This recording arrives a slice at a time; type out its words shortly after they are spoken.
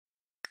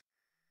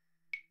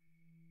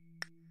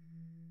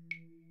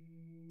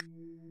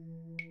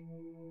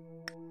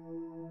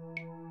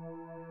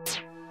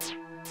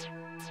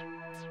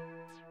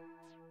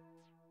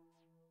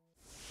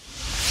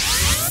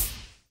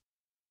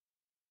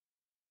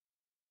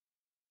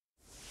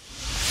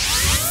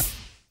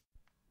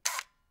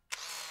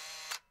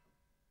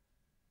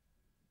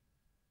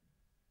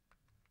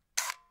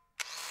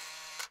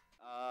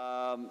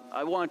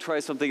I want to try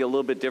something a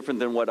little bit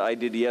different than what I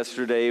did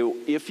yesterday.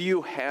 If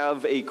you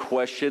have a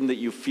question that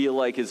you feel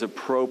like is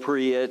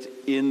appropriate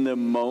in the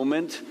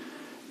moment,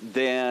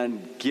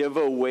 then give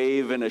a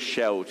wave and a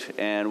shout,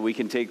 and we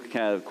can take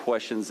kind of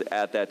questions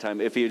at that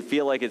time. If you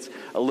feel like it's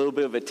a little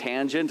bit of a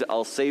tangent,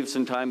 I'll save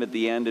some time at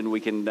the end, and we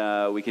can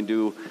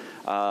do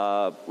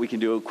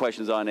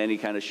questions on any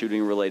kind of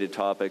shooting-related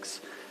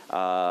topics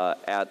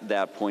at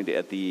that point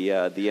at the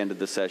end of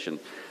the session.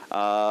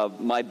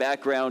 My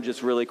background,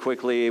 just really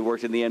quickly,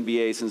 worked in the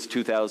NBA since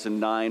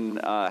 2009.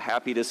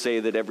 Happy to say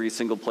that every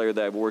single player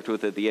that I've worked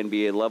with at the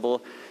NBA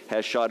level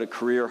has shot a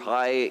career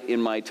high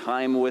in my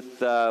time with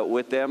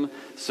them.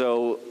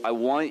 So I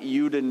want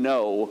you to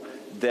know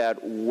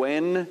that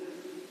when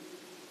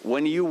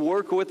you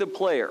work with a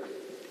player,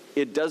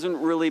 it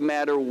doesn't really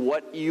matter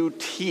what you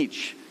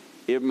teach.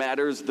 It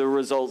matters the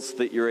results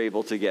that you're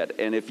able to get.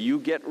 And if you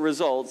get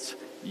results,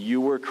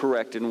 you were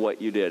correct in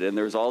what you did. And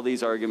there's all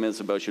these arguments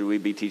about, should we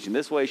be teaching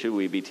this way, should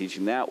we be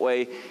teaching that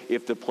way?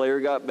 If the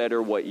player got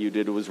better, what you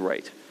did was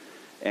right.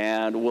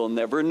 And we'll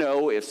never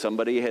know if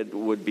somebody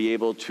would be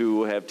able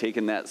to have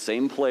taken that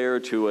same player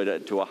to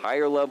a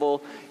higher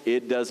level.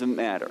 It doesn't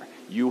matter.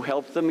 You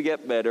helped them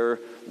get better.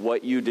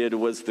 What you did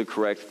was the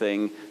correct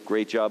thing.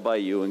 Great job by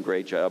you and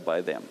great job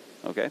by them.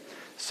 Okay?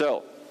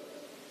 So,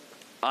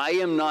 I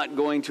am not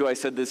going to, I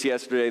said this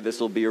yesterday,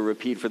 this will be a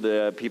repeat for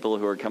the people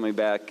who are coming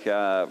back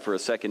for a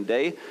second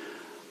day.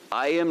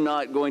 I am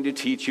not going to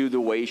teach you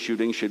the way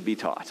shooting should be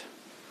taught.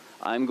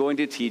 I'm going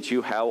to teach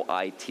you how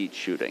I teach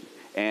shooting.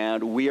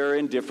 And we are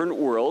in different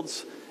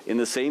worlds. In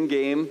the same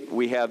game,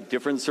 we have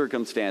different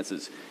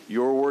circumstances.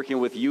 You're working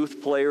with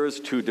youth players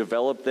to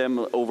develop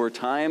them over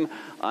time.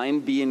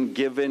 I'm being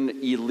given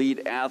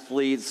elite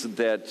athletes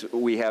that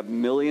we have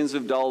millions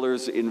of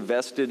dollars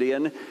invested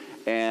in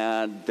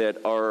and that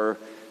are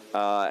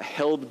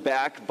held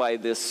back by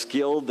this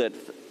skill that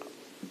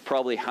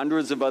probably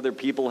hundreds of other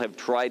people have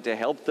tried to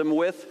help them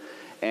with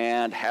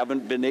and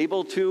haven't been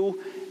able to,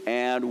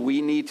 and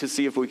we need to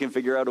see if we can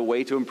figure out a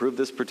way to improve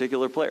this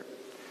particular player.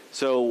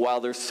 So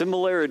while there's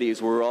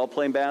similarities, we're all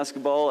playing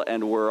basketball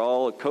and we're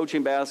all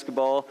coaching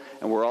basketball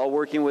and we're all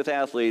working with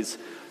athletes,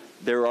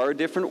 there are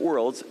different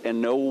worlds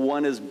and no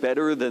one is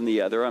better than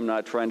the other. I'm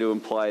not trying to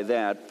imply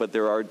that, but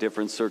there are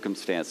different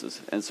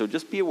circumstances. And so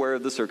just be aware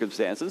of the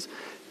circumstances.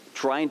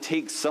 Try and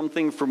take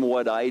something from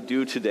what I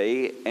do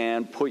today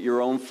and put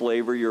your own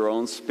flavor, your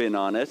own spin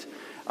on it.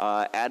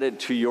 Add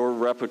it to your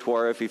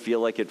repertoire if you feel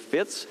like it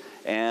fits,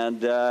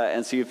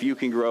 and see if you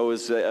can grow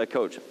as a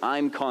coach.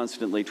 I'm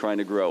constantly trying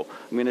to grow.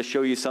 I'm going to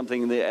show you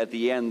something at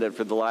the end that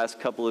for the last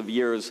couple of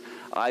years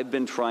I've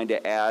been trying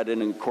to add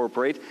and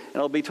incorporate,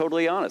 and I'll be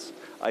totally honest.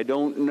 I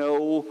don't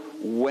know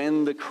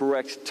when the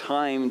correct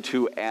time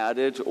to add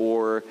it,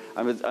 or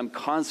I'm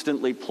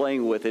constantly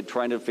playing with it,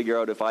 trying to figure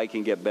out if I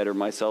can get better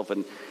myself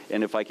and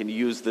if I can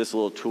use this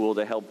little tool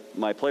to help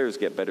my players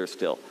get better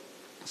still.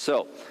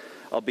 So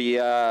I'll be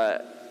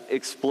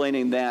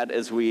explaining that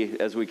as we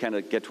kind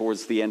of get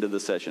towards the end of the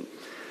session.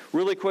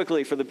 Really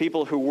quickly, for the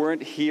people who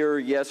weren't here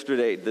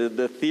yesterday,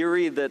 the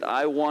theory that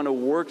I want to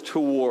work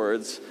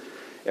towards,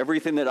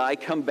 everything that I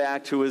come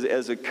back to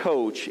as a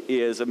coach,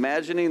 is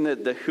imagining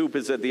that the hoop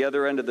is at the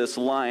other end of this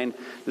line.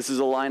 This is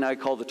a line I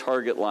call the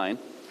target line.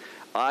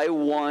 I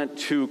want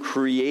to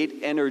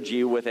create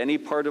energy with any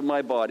part of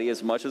my body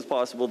as much as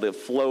possible that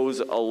flows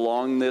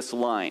along this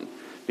line,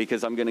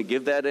 because I'm going to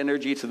give that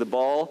energy to the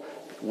ball,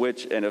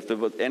 and if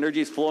the energy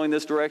is flowing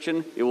this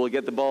direction, it will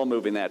get the ball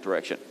moving that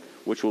direction,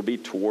 which will be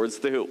towards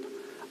the hoop.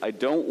 I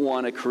don't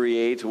want to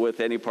create with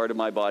any part of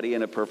my body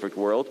in a perfect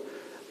world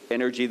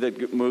energy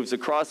that moves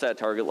across that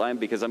target line,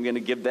 because I'm going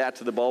to give that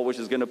to the ball, which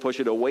is going to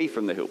push it away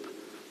from the hoop.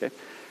 Okay?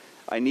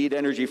 I need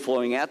energy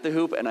flowing at the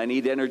hoop, and I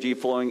need energy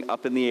flowing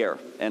up in the air.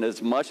 And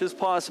as much as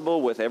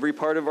possible, with every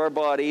part of our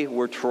body,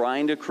 we're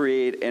trying to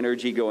create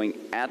energy going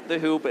at the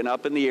hoop and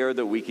up in the air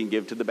that we can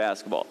give to the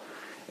basketball.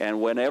 And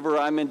whenever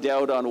I'm in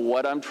doubt on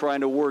what I'm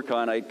trying to work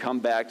on, I come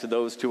back to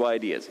those two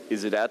ideas.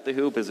 Is it at the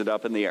hoop? Is it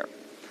up in the air?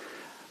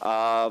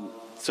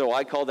 So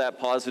I call that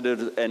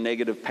positive and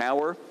negative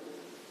power.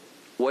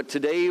 What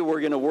today we're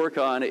going to work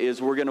on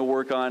is we're going to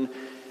work on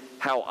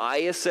how I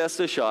assess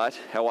a shot,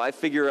 how I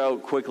figure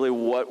out quickly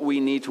what we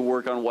need to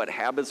work on, what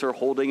habits are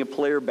holding a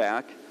player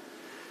back,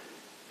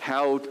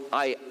 how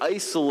I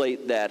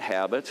isolate that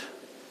habit,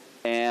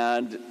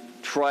 and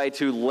try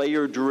to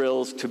layer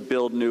drills to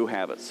build new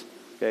habits.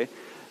 Okay?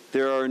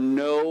 There are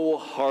no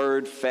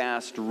hard,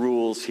 fast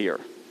rules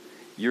here.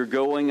 You're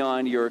going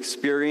on your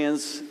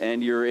experience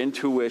and your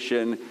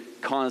intuition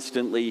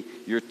constantly.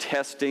 You're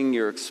testing,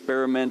 you're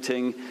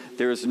experimenting.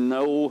 There's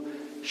no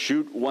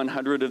shoot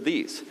 100 of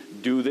these.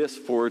 Do this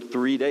for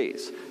 3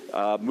 days.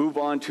 Move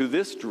on to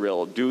this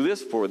drill. Do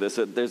this for this.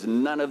 There's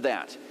none of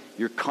that.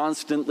 You're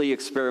constantly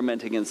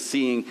experimenting and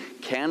seeing,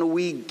 can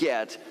we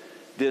get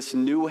this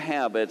new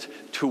habit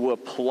to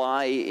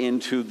apply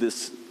into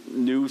this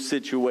new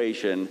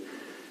situation,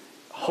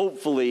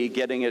 hopefully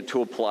getting it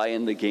to apply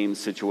in the game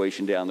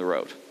situation down the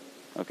road.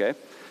 Okay?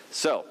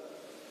 So,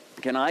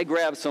 Can I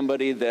grab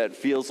somebody that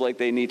feels like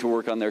they need to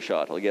work on their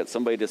shot? I'll get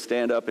somebody to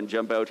stand up and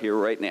jump out here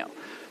right now.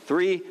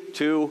 3,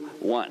 2,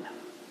 1.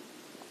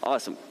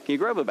 Awesome. Can you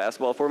grab a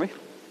basketball for me?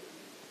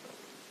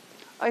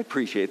 I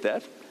appreciate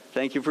that.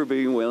 Thank you for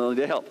being willing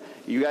to help.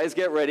 You guys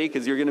get ready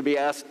because you're going to be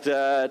asked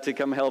to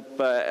come help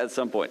at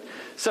some point.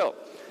 So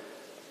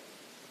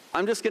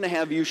I'm just going to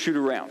have you shoot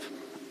around.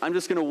 I'm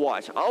just going to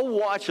watch. I'll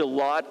watch a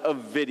lot of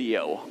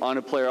video on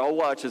a player. I'll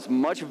watch as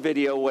much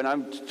video when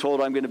I'm told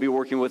I'm going to be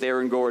working with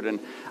Aaron Gordon.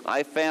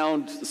 I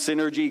found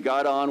synergy,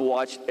 got on,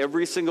 watched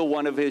every single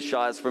one of his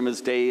shots from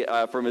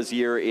his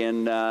year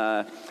in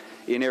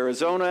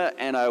Arizona,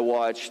 and I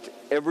watched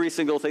every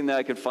single thing that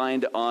I could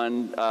find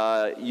on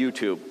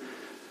YouTube.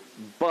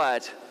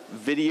 But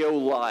video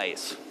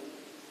lies.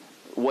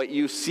 What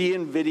you see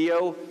in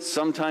video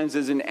sometimes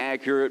isn't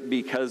accurate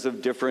because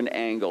of different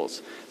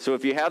angles. So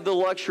if you have the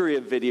luxury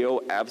of video,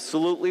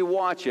 absolutely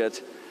watch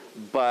it,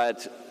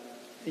 but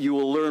you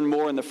will learn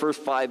more in the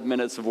first 5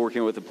 minutes of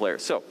working with the player.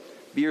 So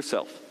be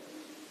yourself.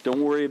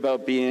 Don't worry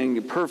about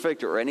being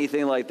perfect or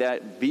anything like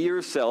that. Be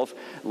yourself.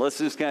 Let's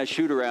just kind of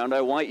shoot around.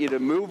 I want you to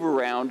move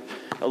around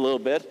a little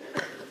bit,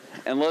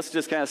 and let's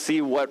just kind of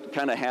see what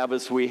kind of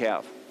habits we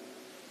have.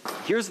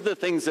 Here's the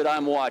things that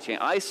I'm watching.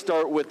 I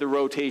start with the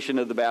rotation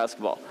of the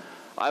basketball.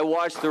 I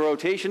watch the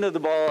rotation of the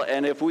ball,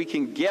 and if we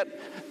can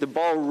get the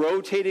ball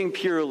rotating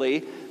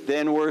purely,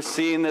 then we're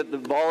seeing that the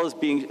ball is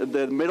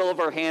the middle of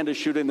our hand is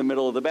shooting the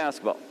middle of the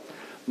basketball.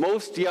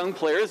 Most young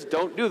players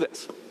don't do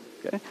this.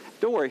 Okay?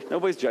 Don't worry,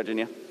 nobody's judging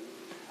you.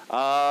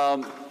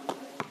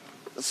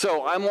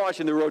 So I'm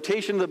watching the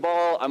rotation of the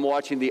ball, I'm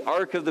watching the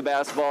arc of the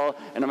basketball,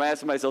 and I'm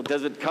asking myself,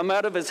 does it come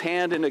out of his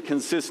hand in a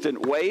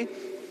consistent way?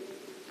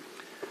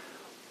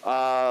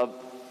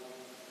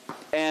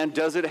 And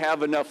does it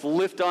have enough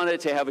lift on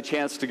it to have a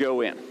chance to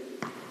go in?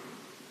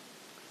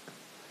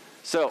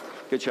 So,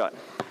 good shot.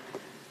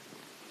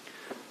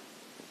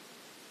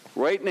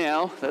 Right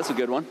now, that's a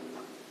good one.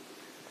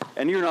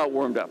 And you're not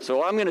warmed up.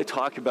 So I'm going to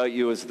talk about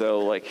you as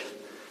though like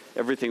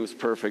everything was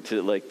perfect,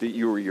 like that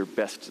you were your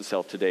best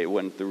self today,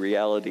 when the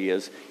reality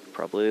is you're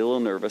probably a little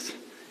nervous,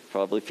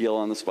 probably feel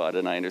on the spot,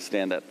 and I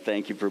understand that.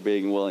 Thank you for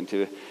being willing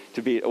to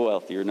be,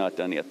 well, you're not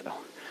done yet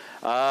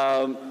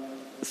though.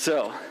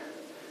 So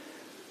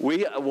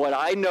what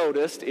I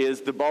noticed is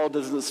the ball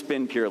doesn't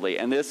spin purely,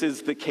 and this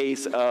is the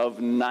case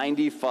of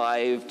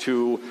 95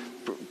 to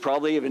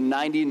probably even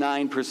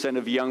 99%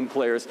 of young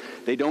players.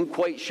 They don't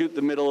quite shoot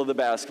the middle of the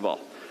basketball.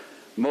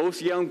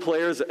 Most young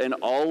players, and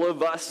all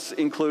of us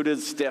included,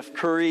 Steph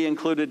Curry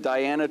included,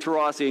 Diana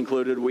Taurasi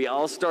included, we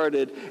all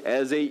started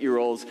as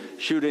 8-year-olds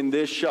shooting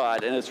this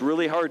shot, and it's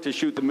really hard to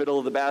shoot the middle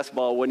of the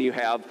basketball when you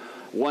have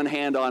one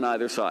hand on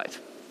either side.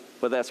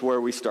 But that's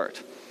where we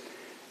start.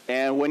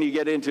 And when you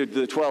get into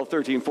the 12,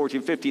 13,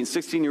 14, 15,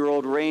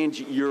 16-year-old range,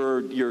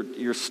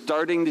 you're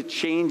starting to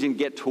change and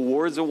get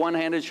towards a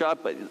one-handed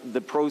shot, but the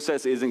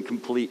process isn't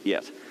complete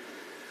yet.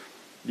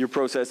 Your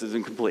process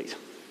isn't complete.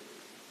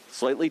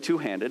 Slightly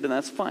two-handed, and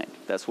that's fine.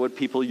 That's what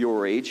people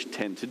your age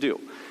tend to do.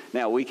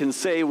 Now, we can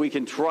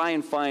try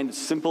and find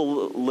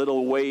simple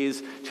little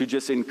ways to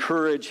just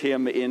encourage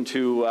him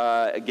into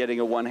getting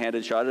a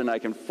one-handed shot, and I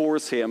can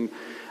force him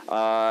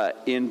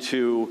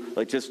into,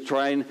 like, just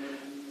try and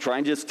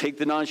just take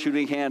the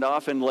non-shooting hand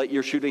off and let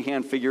your shooting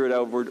hand figure it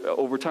out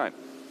over time.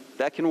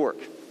 That can work,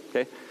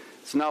 okay?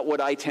 It's not what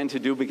I tend to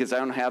do because I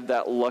don't have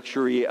that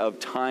luxury of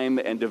time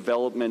and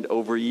development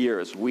over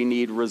years. We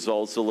need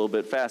results a little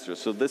bit faster.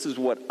 So this is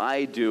what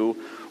I do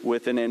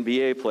with an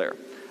NBA player.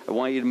 I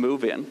want you to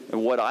move in,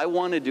 and what I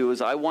want to do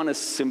is I want to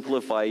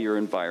simplify your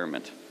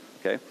environment,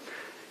 okay?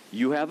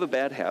 You have a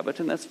bad habit,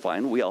 and that's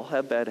fine. We all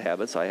have bad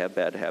habits. I have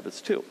bad habits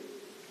too.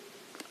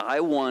 I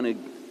want to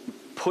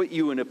put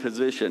you in a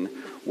position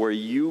where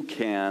you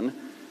can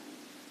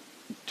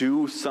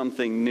do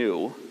something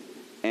new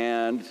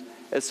and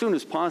as soon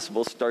as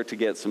possible start to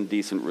get some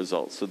decent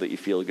results so that you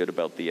feel good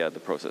about the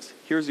process.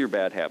 Here's your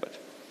bad habit.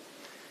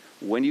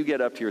 When you get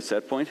up to your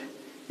set point,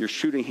 your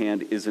shooting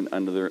hand isn't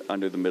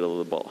under the middle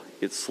of the ball.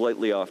 It's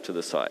slightly off to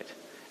the side.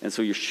 And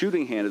so your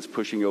shooting hand is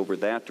pushing over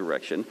that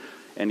direction,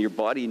 and your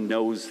body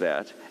knows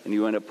that, and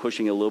you end up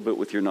pushing a little bit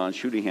with your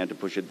non-shooting hand to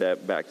push it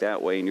back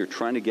that way, and you're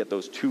trying to get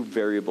those two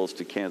variables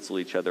to cancel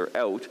each other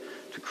out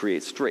to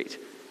create straight.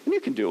 And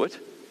you can do it,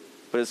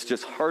 but it's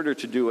just harder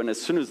to do, and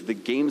as soon as the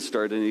game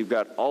starts and you've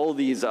got all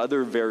these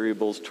other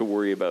variables to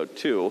worry about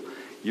too,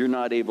 you're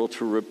not able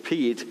to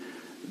repeat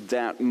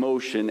that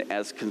motion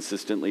as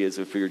consistently as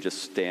if you're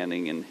just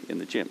standing in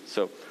the gym.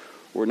 So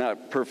we're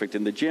not perfect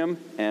in the gym,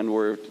 and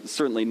we're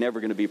certainly never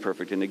going to be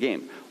perfect in the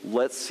game.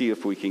 Let's see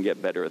if we can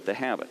get better at the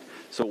habit.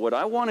 So what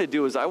I want to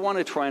do is I want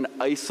to try and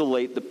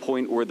isolate the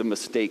point where the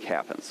mistake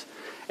happens.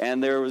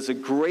 And there was a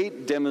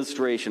great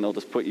demonstration, I'll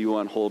just put you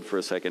on hold for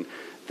a second,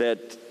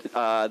 that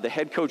the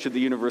head coach of the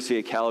University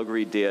of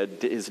Calgary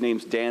did. His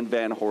name's Dan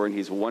Van Horn.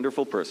 He's a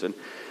wonderful person.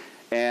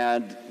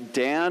 And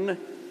Dan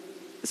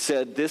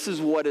said, this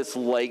is what it's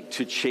like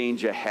to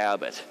change a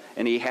habit.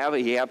 And he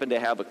happened to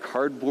have a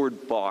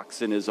cardboard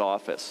box in his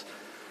office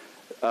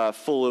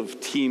full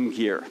of team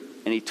gear.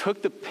 And he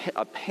took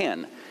a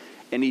pen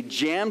and he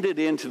jammed it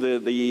into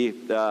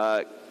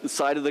the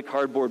side of the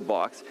cardboard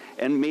box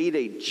and made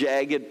a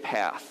jagged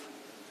path.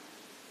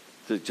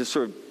 So just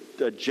sort of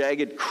a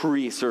jagged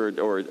crease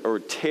or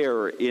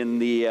tear in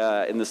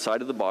the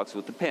side of the box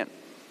with the pen.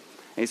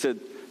 And he said,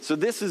 so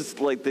this is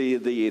like the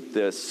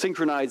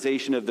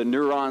synchronization of the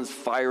neurons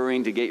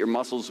firing to get your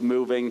muscles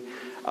moving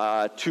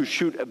to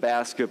shoot a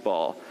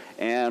basketball.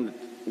 And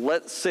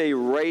let's say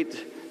right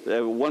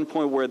at one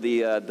point where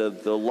the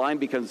line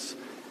becomes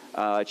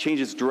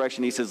changes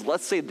direction, he says,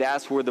 let's say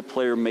that's where the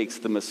player makes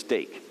the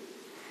mistake.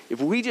 If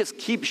we just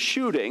keep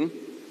shooting,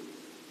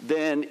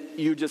 then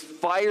you just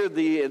fire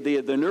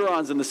the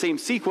neurons in the same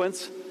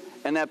sequence,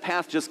 and that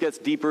path just gets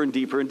deeper and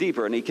deeper and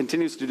deeper. And he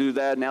continues to do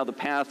that. Now the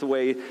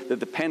pathway that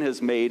the pen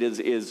has made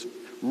is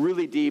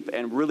really deep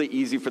and really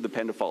easy for the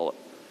pen to follow.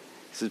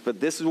 He says, but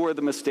this is where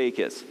the mistake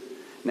is.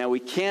 Now we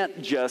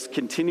can't just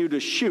continue to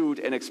shoot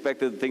and expect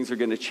that things are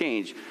going to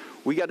change.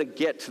 We got to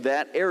get to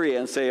that area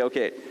and say,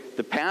 okay,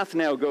 the path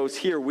now goes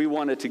here. We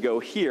want it to go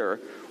here.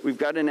 We've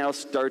got to now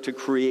start to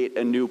create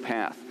a new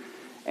path.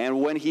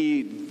 And when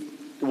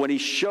he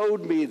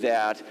showed me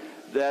that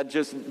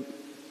just,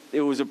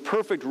 it was a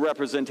perfect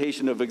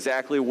representation of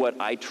exactly what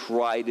I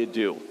try to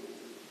do.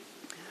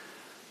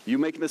 You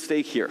make a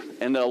mistake here.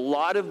 And a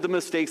lot of the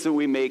mistakes that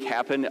we make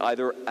happen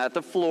either at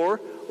the floor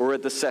or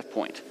at the set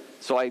point.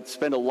 So I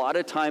spend a lot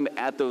of time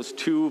at those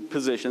two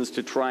positions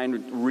to try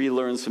and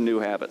relearn some new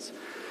habits.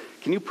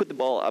 Can you put the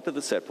ball up at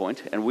the set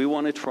point? And we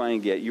want to try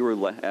and get, you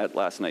were at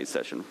last night's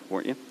session,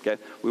 weren't you?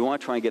 Okay. We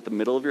want to try and get the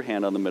middle of your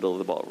hand on the middle of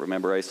the ball.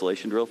 Remember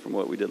isolation drill from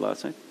what we did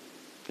last night?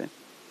 Okay.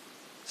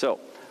 So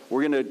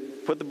we're going to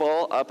put the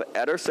ball up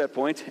at our set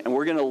point, and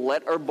we're going to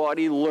let our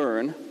body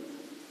learn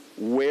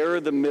where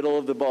the middle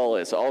of the ball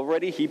is.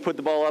 Already he put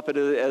the ball up at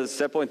a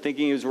set point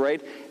thinking he was right,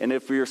 and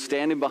if you're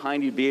standing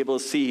behind, you'd be able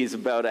to see he's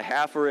about a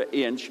half or an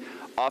inch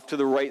off to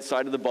the right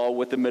side of the ball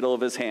with the middle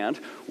of his hand,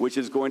 which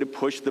is going to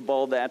push the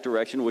ball that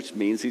direction, which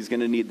means he's going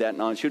to need that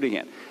non-shooting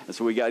hand. And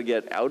so we got to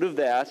get out of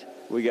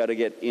that. We got to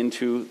get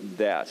into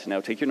that.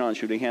 Now take your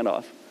non-shooting hand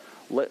off.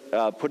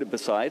 Put it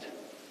beside.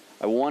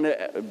 I want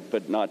to,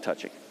 but not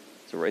touching.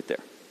 So right there.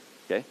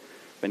 Okay?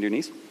 Bend your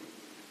knees.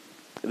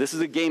 This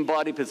is a game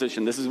body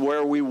position. This is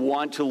where we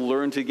want to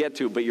learn to get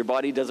to, but your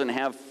body doesn't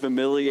have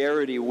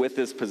familiarity with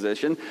this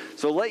position.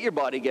 So let your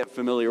body get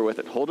familiar with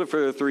it. Hold it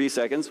for 3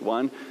 seconds.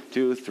 1,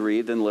 2,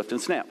 3, then lift and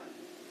snap.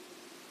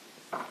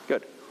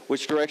 Good.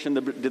 Which direction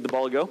did the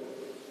ball go?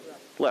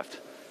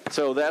 Left.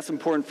 So that's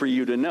important for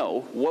you to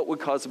know. What would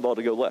cause the ball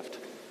to go left?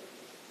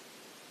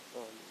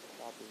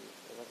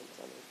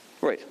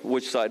 Right.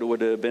 Which side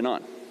would it have been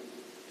on?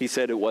 He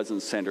said it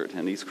wasn't centered,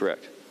 and he's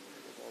correct.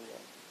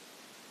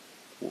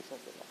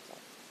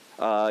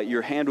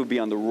 Your hand would be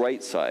on the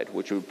right side,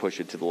 which would push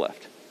it to the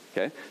left.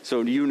 Okay?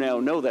 So you now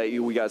know that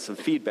we got some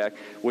feedback.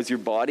 Was your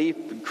body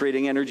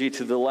creating energy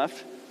to the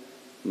left?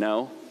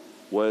 No.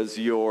 Was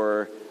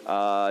your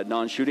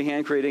non-shooting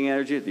hand creating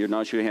energy? Your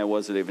non-shooting hand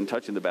wasn't even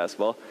touching the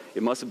basketball.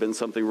 It must have been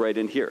something right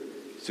in here.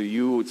 So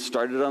you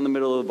started on the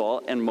middle of the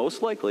ball, and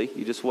most likely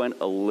you just went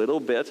a little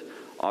bit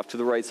off to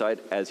the right side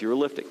as you were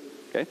lifting.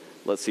 Okay?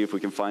 Let's see if we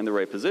can find the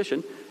right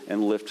position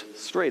and lift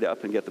straight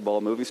up and get the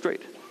ball moving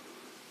straight.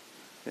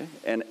 Okay?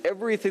 And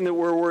everything that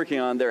we're working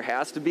on, there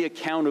has to be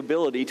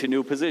accountability to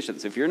new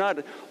positions. If you're not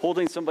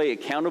holding somebody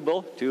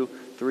accountable, 2,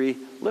 3,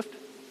 lift.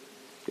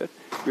 Good.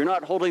 If you're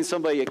not holding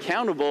somebody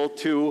accountable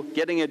to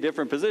getting a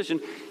different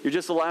position, you're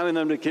just allowing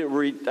them to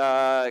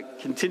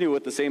continue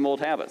with the same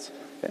old habits.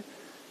 Okay?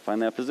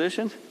 Find that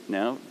position.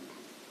 Now.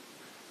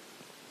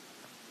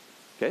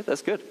 Okay,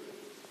 that's good.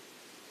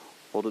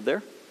 Hold it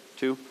there.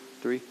 2,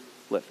 3,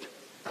 lift.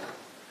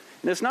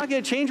 And it's not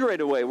going to change right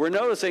away. We're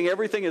noticing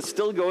everything is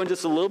still going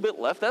just a little bit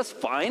left. That's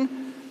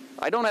fine.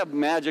 I don't have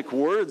magic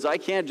words. I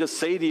can't just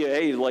say to you,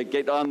 hey, like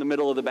get on the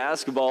middle of the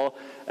basketball,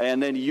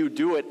 and then you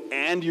do it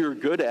and you're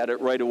good at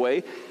it right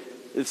away.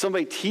 If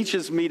somebody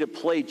teaches me to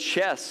play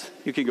chess,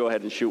 you can go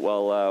ahead and shoot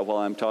while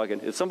I'm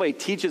talking. If somebody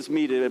teaches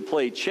me to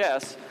play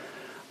chess,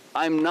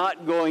 I'm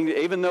not going to,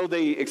 even though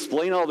they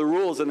explain all the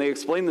rules and they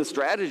explain the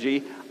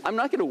strategy, I'm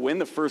not going to win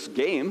the first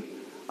game.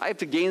 I have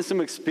to gain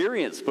some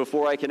experience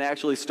before I can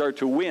actually start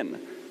to win.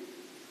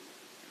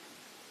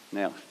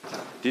 Now,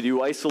 did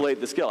you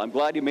isolate the skill? I'm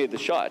glad you made the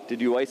shot. Did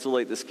you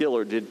isolate the skill,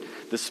 or did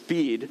the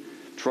speed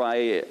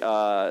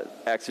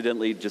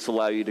accidentally just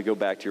allow you to go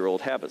back to your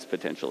old habits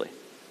potentially?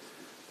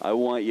 I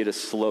want you to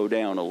slow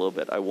down a little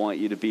bit. I want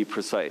you to be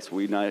precise.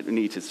 We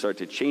need to start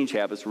to change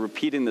habits.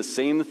 Repeating the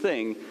same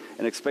thing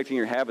and expecting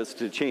your habits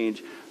to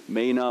change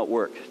may not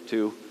work.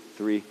 2,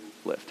 3,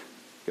 lift.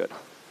 Good.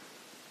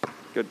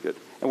 Good, good.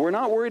 And we're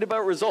not worried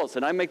about results,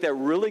 and I make that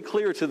really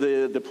clear to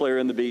the player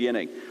in the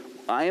beginning.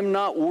 I am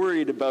not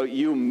worried about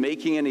you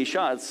making any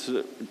shots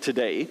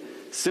today,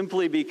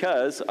 simply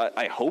because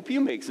I hope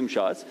you make some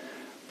shots,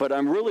 but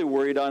I'm really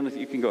worried on,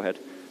 you can go ahead,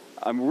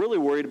 I'm really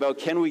worried about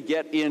can we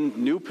get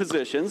in new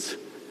positions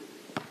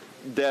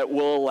that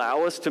will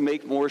allow us to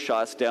make more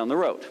shots down the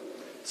road.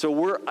 So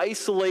we're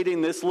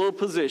isolating this little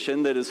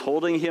position that is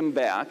holding him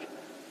back.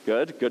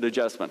 Good, good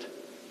adjustment.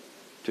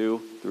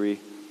 2, 3,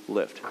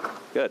 lift.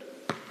 Good.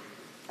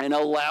 And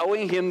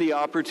allowing him the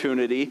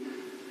opportunity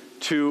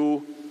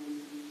to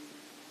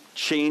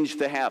change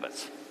the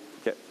habits.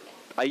 Okay.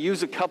 I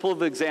use a couple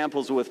of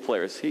examples with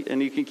players,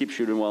 and you can keep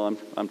shooting while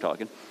I'm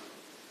talking.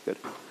 Good.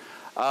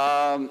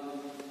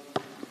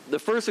 The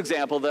first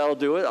example that I'll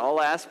do it,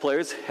 I'll ask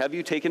players, have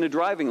you taken a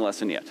driving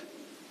lesson yet?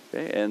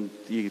 Okay. And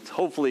you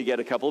hopefully get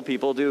a couple of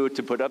people to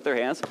put up their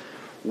hands.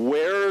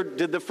 Where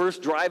did the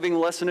first driving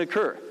lesson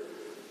occur?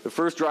 The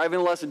first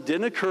driving lesson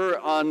didn't occur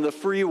on the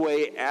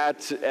freeway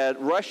at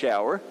rush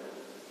hour.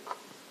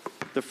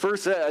 The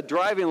first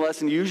driving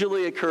lesson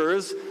usually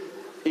occurs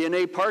in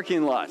a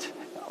parking lot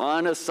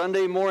on a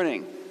Sunday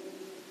morning.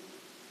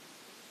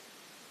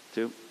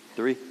 2,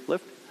 3,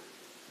 lift.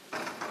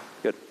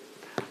 Good.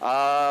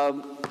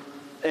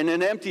 In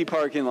an empty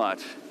parking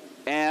lot.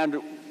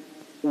 And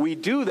we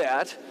do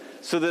that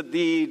so that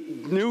the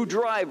new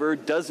driver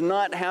does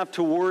not have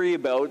to worry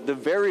about the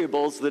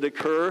variables that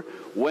occur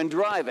when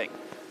driving.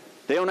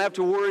 They don't have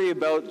to worry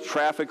about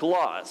traffic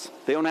laws.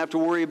 They don't have to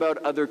worry about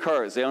other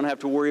cars. They don't have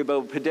to worry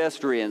about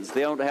pedestrians.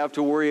 They don't have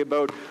to worry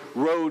about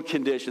road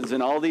conditions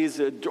and all these,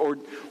 or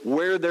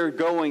where they're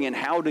going and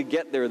how to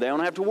get there. They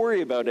don't have to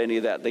worry about any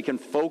of that. They can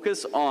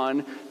focus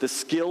on the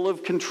skill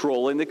of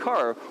controlling the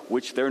car,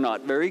 which they're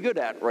not very good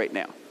at right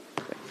now.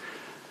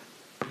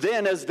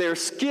 Then as their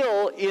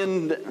skill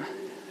in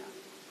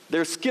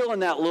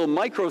that little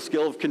micro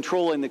skill of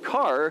controlling the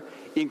car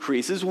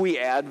increases, we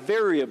add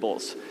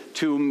variables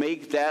to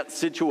make that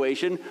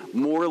situation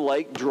more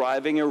like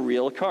driving a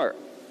real car.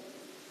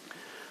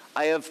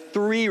 I have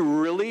 3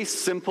 really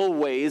simple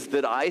ways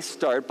that I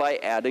start by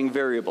adding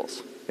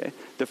variables. Okay?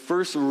 The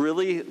first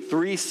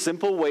 3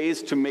 simple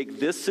ways to make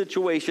this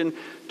situation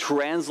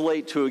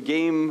translate to a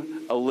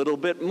game a little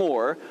bit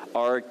more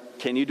are,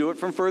 can you do it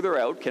from further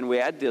out? Can we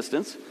add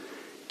distance?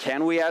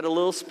 Can we add a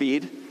little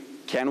speed?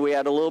 Can we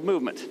add a little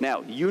movement?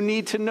 Now, you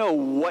need to know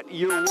what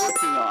you're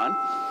working on,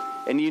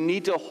 and you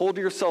need to hold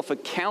yourself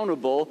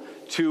accountable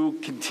to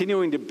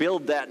continuing to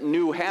build that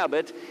new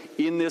habit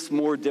in this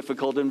more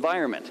difficult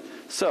environment.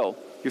 So,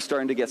 you're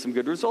starting to get some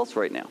good results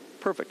right now.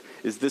 Perfect.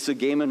 Is this a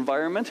game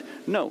environment?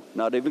 No,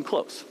 not even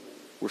close.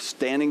 We're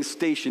standing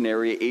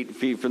stationary 8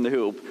 feet from the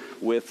hoop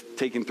with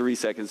taking 3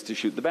 seconds to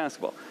shoot the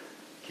basketball.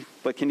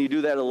 But can you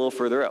do that a little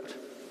further out?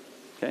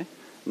 Okay.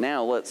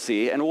 Now, let's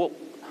see. And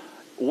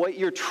what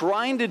you're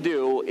trying to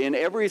do in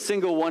every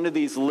single one of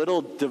these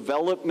little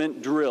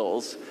development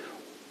drills,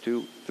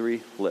 2,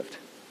 3, lift.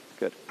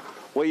 Good.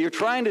 What you're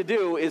trying to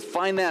do is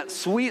find that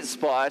sweet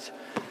spot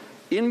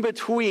in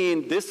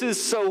between, this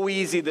is so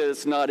easy that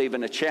it's not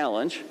even a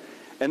challenge,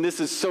 and this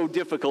is so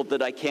difficult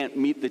that I can't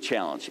meet the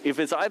challenge. If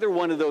it's either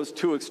one of those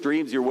 2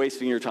 extremes, you're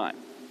wasting your time.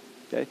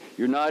 Okay?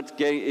 You're not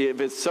getting, if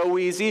it's so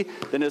easy,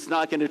 then it's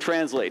not going to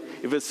translate.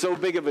 If it's so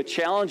big of a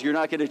challenge, you're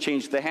not going to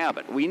change the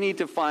habit. We need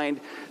to find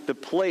the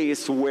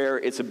place where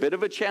it's a bit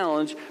of a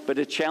challenge, but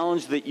a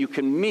challenge that you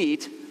can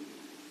meet.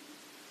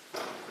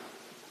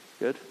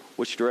 Good.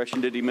 Which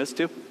direction did he miss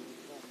to?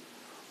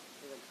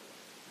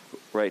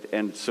 Right.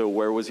 And so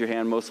where was your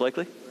hand most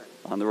likely?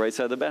 On the right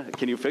side of the bat.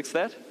 Can you fix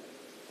that?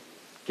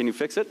 Can you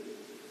fix it?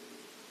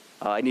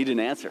 I need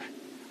an answer.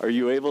 Are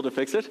you able to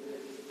fix it?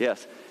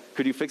 Yes.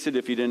 Could you fix it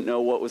if you didn't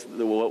know what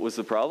was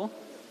the problem?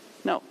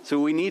 No. So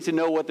we need to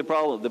know what the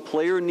problem. The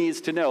player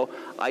needs to know,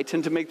 I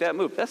tend to make that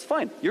move. That's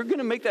fine. You're going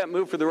to make that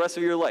move for the rest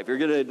of your life. You're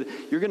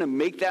going to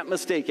make that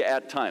mistake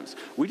at times.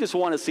 We just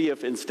want to see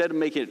if instead of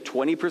making it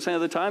 20%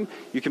 of the time,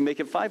 you can make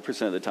it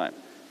 5% of the time.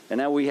 And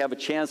now we have a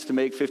chance to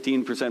make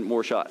 15%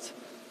 more shots.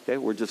 Okay?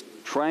 We're just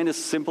trying to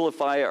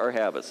simplify our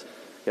habits.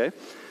 Okay?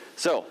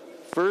 So,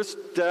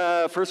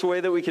 first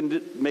way that we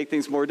can make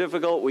things more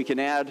difficult, we can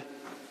add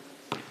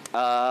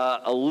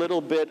a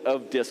little bit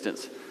of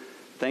distance.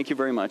 Thank you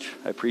very much.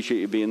 I appreciate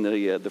you being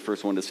the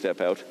first one to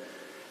step out.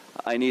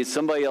 I need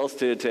somebody else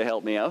to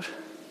help me out.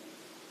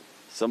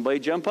 Somebody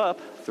jump up.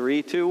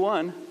 3, 2,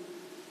 1.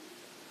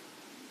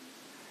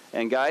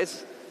 And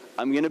guys,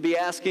 I'm going to be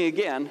asking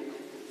again,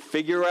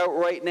 figure out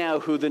right now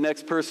who the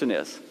next person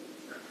is.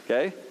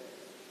 Okay?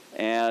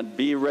 And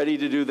be ready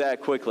to do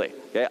that quickly.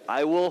 Okay?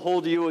 I will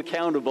hold you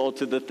accountable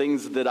to the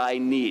things that I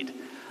need.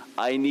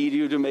 I need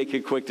you to make a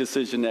quick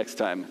decision next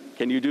time.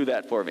 Can you do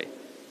that for me?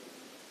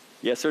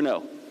 Yes or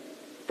no?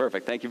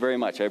 Perfect. Thank you very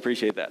much. I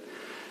appreciate that.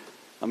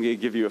 I'm going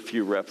to give you a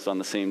few reps on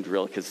the same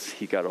drill because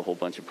he got a whole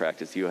bunch of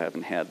practice. You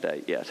haven't had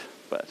that yet,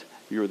 but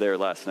you were there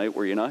last night,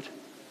 were you not?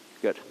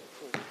 Good.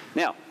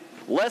 Now,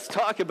 let's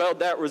talk about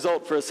that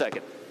result for a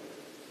second.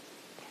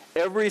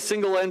 Every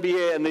single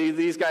NBA, and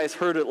these guys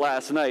heard it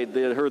last night,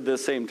 they heard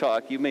this same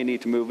talk, you may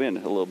need to move in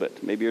a little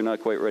bit. Maybe you're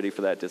not quite ready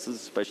for that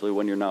distance, especially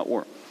when you're not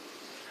warm.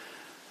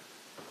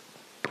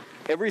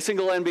 Every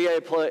single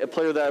NBA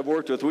player that I've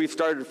worked with, we've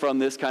started from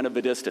this kind of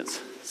a distance.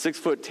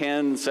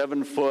 6'10",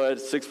 7 foot,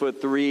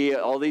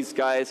 6'3", all these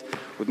guys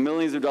with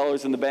millions of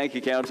dollars in the bank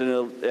account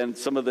and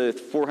some of the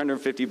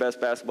 450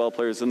 best basketball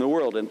players in the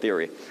world, in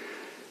theory.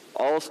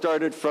 All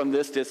started from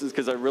this distance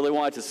because I really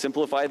wanted to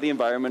simplify the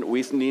environment.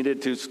 We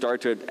needed to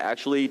start to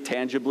actually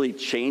tangibly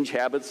change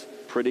habits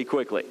pretty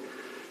quickly.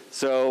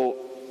 So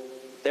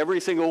every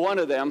single one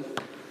of them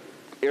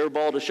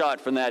airballed a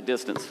shot from that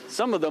distance.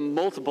 Some of them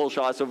multiple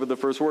shots over the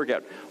first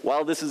workout.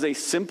 While this is a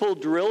simple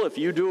drill, if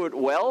you do it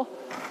well,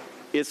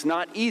 it's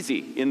not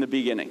easy in the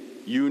beginning.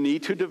 You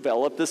need to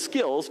develop the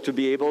skills to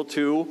be able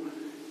to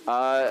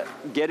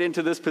get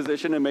into this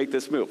position and make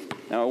this move.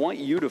 Now I want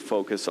you to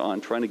focus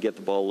on trying to get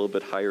the ball a little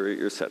bit higher at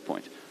your set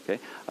point.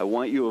 Okay? I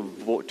want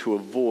you to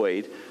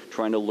avoid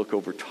trying to look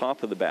over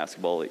top of the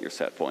basketball at your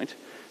set point,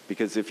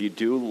 because if you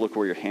do, look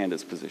where your hand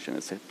is positioned.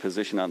 It's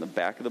positioned on the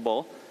back of the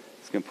ball.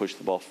 It's going to push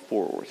the ball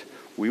forward.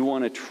 We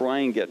want to try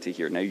and get to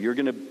here. Now you're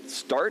going to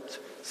start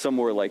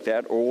somewhere like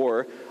that,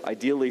 or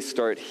ideally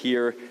start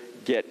here,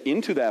 get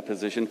into that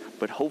position,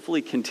 but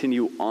hopefully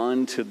continue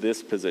on to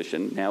this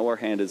position. Now our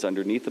hand is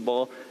underneath the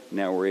ball.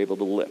 Now we're able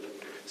to lip.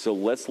 So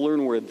let's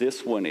learn where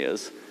this one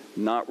is,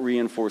 not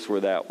reinforce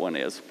where that one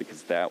is,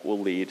 because that will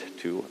lead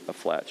to a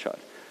flat shot.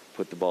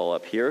 Put the ball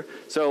up here.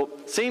 So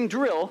same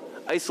drill,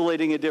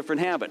 isolating a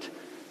different habit.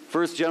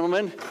 First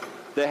gentleman,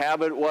 the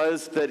habit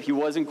was that he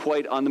wasn't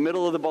quite on the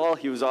middle of the ball.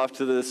 He was off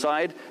to the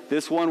side.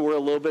 This one, we're a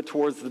little bit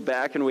towards the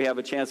back, and we have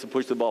a chance to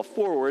push the ball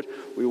forward.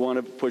 We want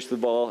to push the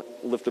ball,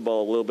 lift the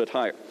ball a little bit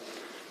higher.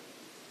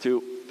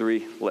 2,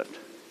 3, lift.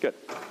 Good.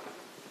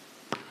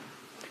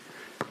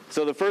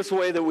 So the first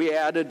way that we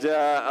added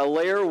a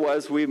layer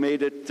was we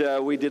made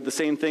it, we did the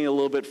same thing a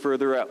little bit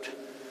further out.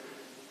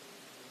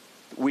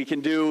 We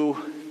can do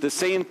the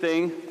same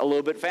thing a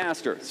little bit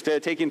faster. Instead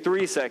of taking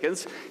 3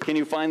 seconds, can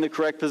you find the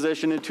correct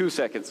position in 2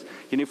 seconds?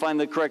 Can you find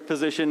the correct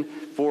position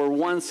for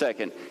 1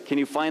 second? Can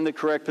you find the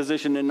correct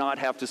position and not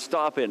have to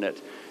stop in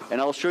it? And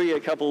I'll show you a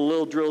couple of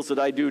little drills that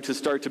I do to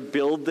start to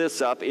build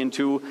this up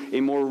into a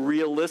more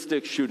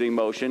realistic shooting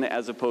motion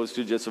as opposed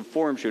to just a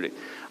form shooting.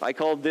 I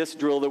call this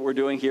drill that we're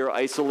doing here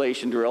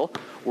isolation drill.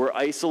 We're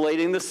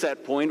isolating the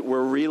set point.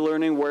 We're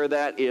relearning where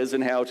that is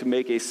and how to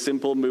make a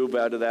simple move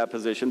out of that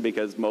position,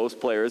 because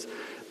most players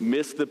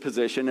miss the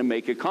position and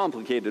make a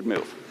complicated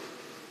move.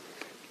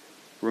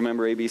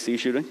 Remember ABC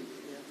shooting?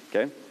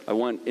 Yeah. Okay. I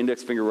want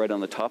index finger right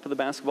on the top of the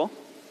basketball.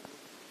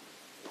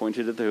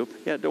 Pointed at the hoop.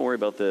 Yeah, don't worry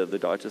about the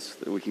dodges.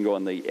 We can go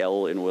on the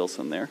L in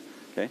Wilson there.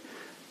 Okay.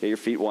 Get your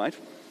feet wide.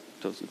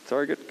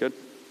 Target. Good.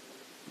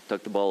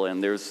 Tuck the ball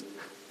in.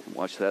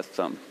 Watch that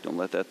thumb. Don't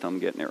let that thumb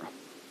get narrow.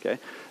 Okay.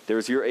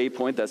 There's your A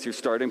point. That's your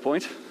starting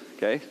point.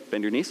 Okay.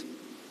 Bend your knees.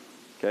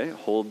 Okay.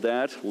 Hold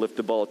that. Lift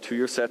the ball to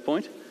your set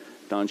point.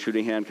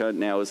 Non-shooting hand cut.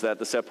 Now, is that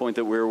the set point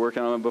that we were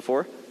working on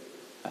before?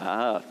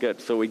 Ah, good.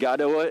 So we got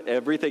to,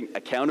 everything,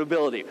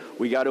 accountability.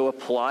 We got to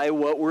apply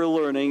what we're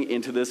learning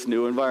into this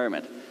new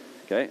environment.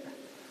 Okay.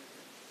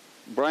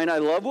 Brian, I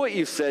love what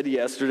you said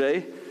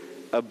yesterday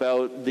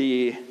about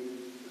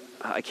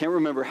I can't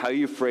remember how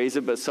you phrased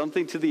it, but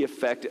something to the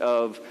effect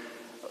of,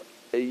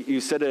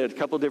 you said it a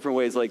couple different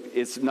ways, like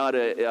it's not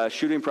a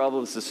shooting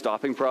problem, it's a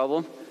stopping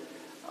problem.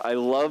 I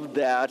love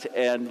that,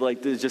 and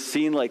like just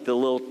seeing like the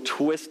little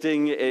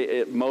twisting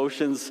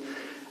motions.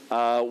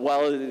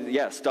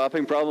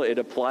 Stopping problem, it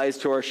applies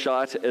to our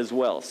shot as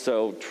well.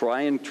 So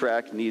try and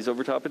track knees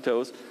over top of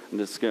toes. I'm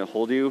just going to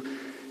hold you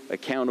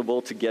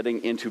accountable to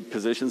getting into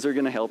positions that are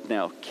going to help.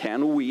 Now,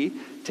 can we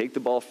take the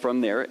ball from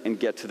there and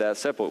get to that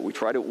set point? We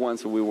tried it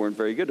once and we weren't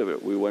very good at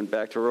it. We went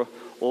back to our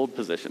old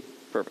position.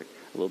 Perfect.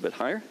 A little bit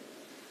higher.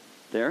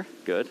 There.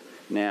 Good.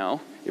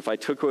 Now, if I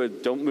took away,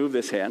 don't move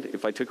this hand.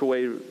 If I took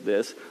away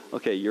this,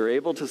 okay, you're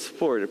able to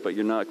support it, but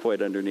you're not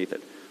quite underneath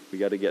it. We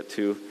got to get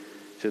to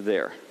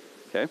there.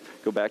 Okay.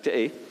 Go back to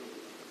A.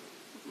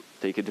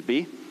 Take it to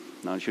B.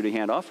 Non-shooting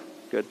hand off.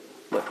 Good.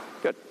 Lift.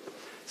 Good.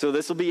 So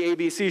this will be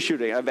ABC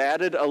shooting. I've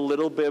added a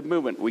little bit of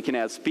movement. We can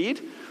add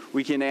speed,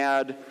 we can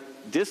add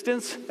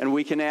distance, and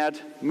we can add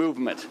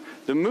movement.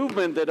 The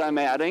movement that I'm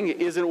adding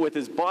isn't with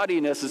his body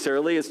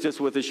necessarily, it's just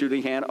with the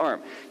shooting hand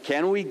arm.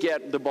 Can we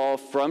get the ball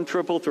from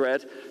triple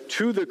threat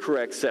to the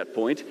correct set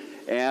point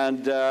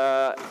and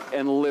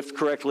lift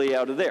correctly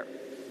out of there?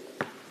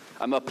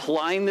 I'm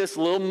applying this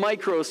little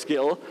micro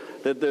skill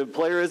that the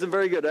player isn't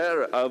very good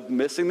at of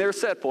missing their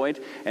set point,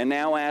 and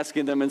now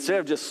asking them, instead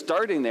of just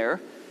starting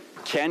there,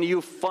 can you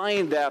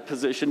find that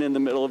position in the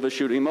middle of a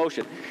shooting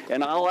motion?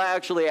 And I'll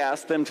actually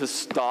ask them to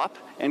stop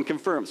and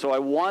confirm. So I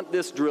want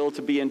this drill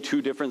to be in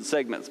 2 different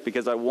segments,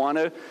 because I want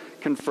to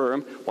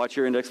confirm. Watch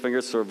your index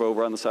fingers serve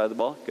over on the side of the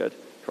ball. Good.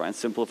 Try and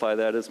simplify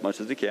that as much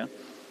as you can.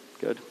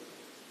 Good.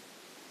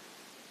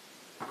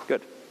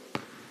 Good.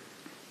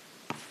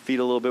 Feet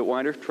a little bit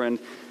wider.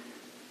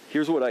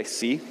 Here's what I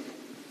see.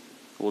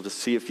 We'll just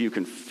see if you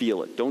can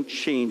feel it. Don't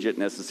change it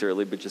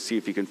necessarily, but just see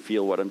if you can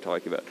feel what I'm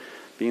talking about.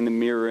 Being the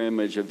mirror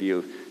image of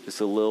you, just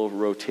a little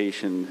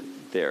rotation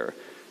there.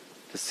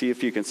 To see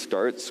if you can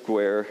start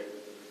square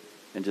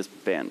and just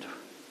bend.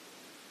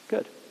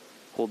 Good.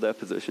 Hold that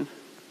position.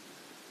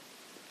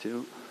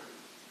 2.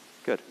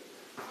 Good.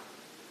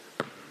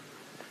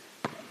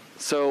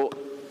 So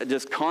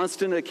just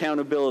constant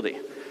accountability.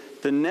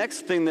 The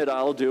next thing that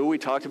I'll do, we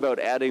talked about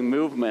adding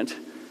movement.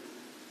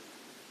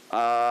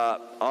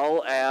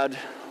 I'll add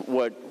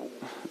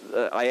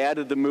I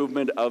added the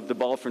movement of the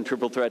ball from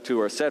triple threat to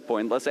our set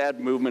point. Let's add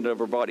movement of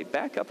our body.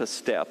 Back up a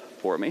step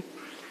for me.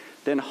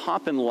 Then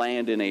hop and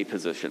land in a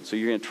position. So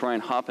you're going to try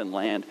and hop and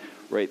land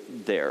right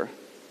there.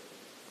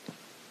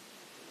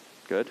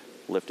 Good.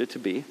 Lift it to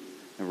B.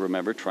 And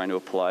remember, trying to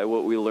apply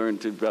what we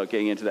learned about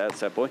getting into that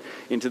set point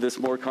into this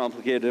more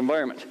complicated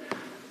environment.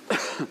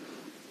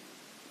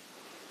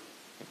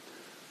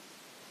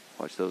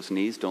 Watch those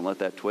knees. Don't let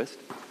that twist.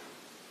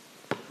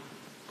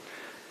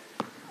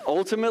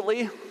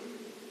 Ultimately,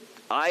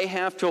 I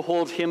have to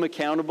hold him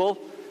accountable,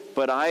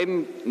 but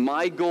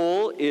my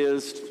goal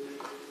is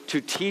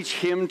to teach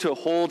him to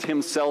hold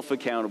himself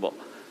accountable.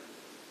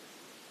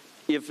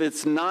 If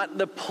it's not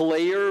the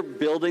player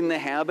building the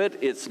habit,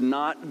 it's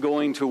not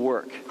going to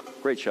work.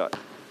 Great shot.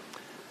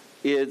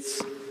 It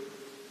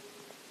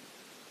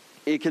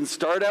can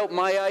start out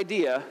my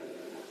idea,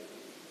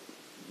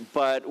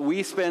 but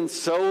we spend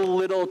so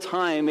little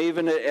time,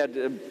 even at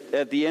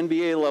the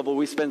NBA level,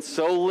 we spend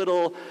so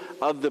little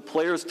of the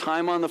players'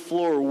 time on the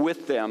floor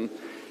with them.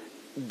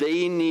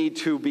 They need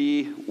to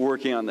be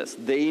working on this.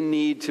 They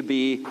need to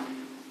be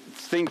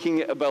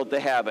thinking about the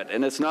habit.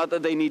 And it's not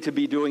that they need to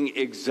be doing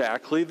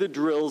exactly the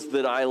drills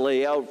that I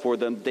lay out for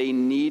them. They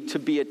need to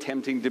be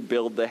attempting to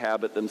build the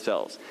habit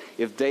themselves.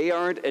 If they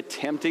aren't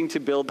attempting to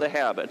build the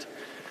habit,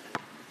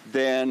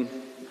 then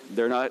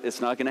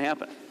it's not going to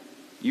happen.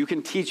 You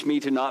can teach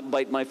me to not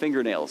bite my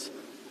fingernails.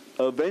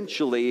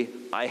 Eventually,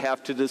 I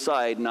have to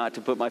decide not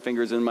to put my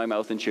fingers in my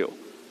mouth and chew.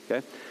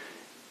 Okay?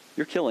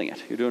 You're killing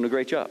it. You're doing a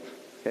great job.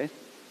 Okay?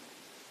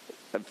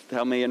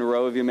 How many in a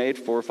row have you made?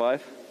 4 or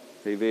 5?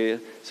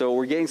 So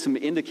we're getting some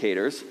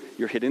indicators.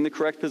 You're hitting the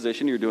correct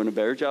position. You're doing a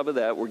better job of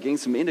that. We're getting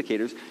some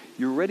indicators.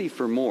 You're ready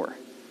for more.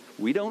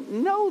 We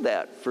don't know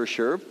that for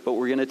sure, but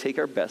we're going to take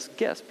our best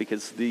guess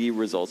because the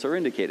results are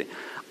indicating.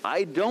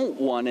 I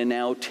don't want to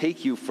now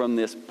take you from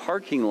this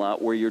parking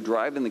lot where you're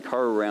driving the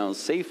car around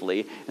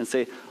safely and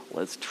say,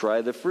 let's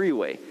try the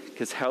freeway,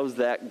 because how's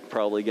that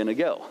probably going to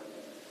go?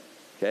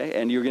 Okay,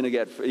 and you're going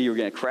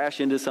to crash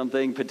into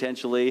something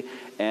potentially,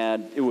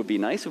 and it would be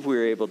nice if we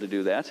were able to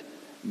do that.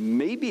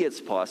 Maybe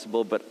it's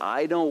possible, but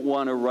I don't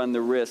want to run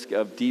the risk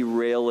of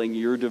derailing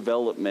your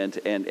development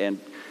and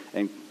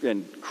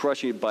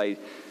crushing it by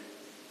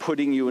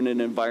putting you in an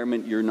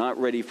environment you're not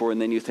ready for,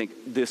 and then you think,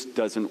 this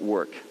doesn't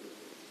work.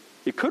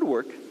 It could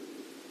work.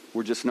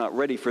 We're just not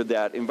ready for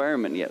that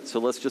environment yet. So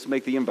let's just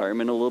make the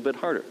environment a little bit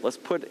harder. Let's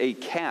put a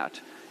cat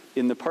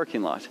in the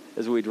parking lot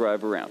as we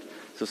drive around.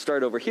 So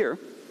start over here.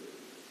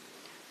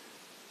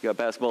 You got a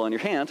basketball in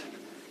your hand.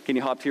 Can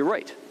you hop to your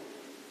right?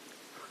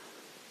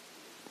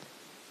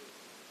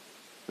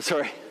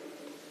 Sorry.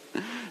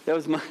 That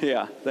was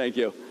yeah, thank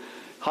you.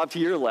 Hop to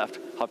your left.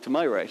 Hop to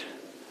my right.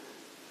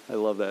 I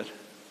love that.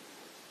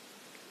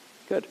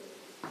 Good.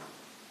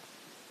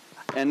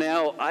 And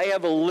now I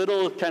have a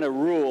little kind of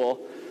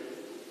rule.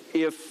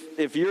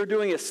 If you're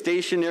doing a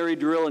stationary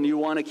drill and you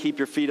want to keep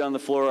your feet on the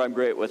floor, I'm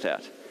great with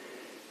that.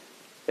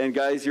 And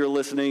guys, you're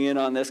listening in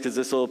on this because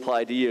this will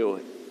apply to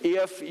you.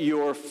 If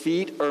your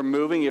feet are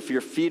moving, if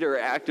your feet are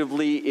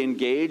actively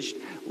engaged,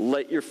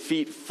 let your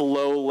feet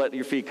flow, let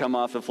your feet come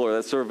off the floor.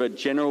 That's sort of a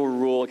general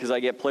rule, because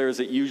I get players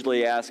that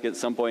usually ask at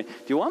some point, do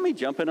you want me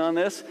jumping on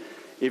this?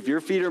 If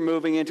your feet are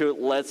moving into it,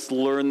 let's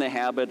learn the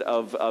habit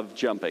of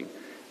jumping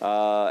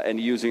and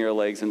using our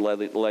legs and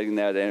letting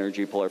that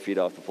energy pull our feet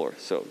off the floor.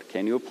 So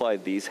can you apply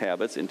these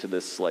habits into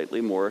this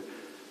slightly more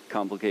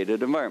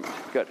complicated environment?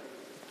 Good.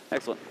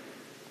 Excellent.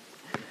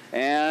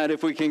 And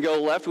if we can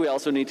go left, we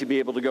also need to be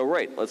able to go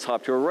right. Let's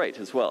hop to our right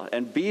as well.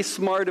 And be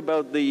smart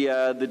about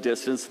the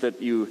distance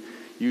that you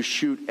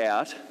shoot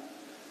at,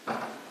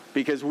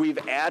 because we've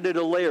added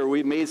a layer.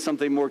 We've made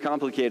something more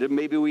complicated.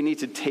 Maybe we need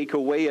to take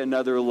away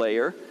another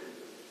layer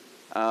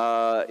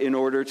in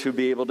order to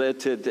be able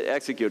to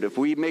execute. If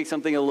we make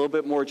something a little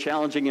bit more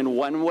challenging in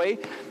one way,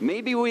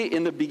 maybe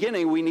in the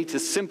beginning, we need to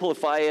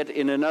simplify it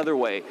in another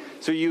way.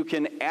 So you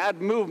can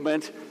add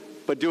movement,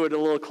 but do it a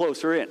little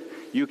closer in.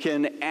 You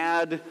can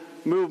add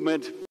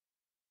movement,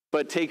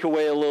 but take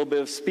away a little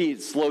bit of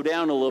speed, slow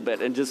down a little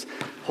bit, and just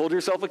hold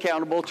yourself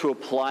accountable to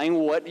applying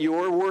what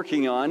you're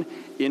working on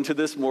into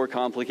this more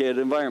complicated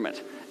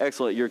environment.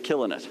 Excellent, you're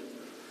killing it.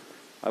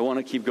 I want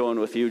to keep going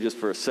with you just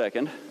for a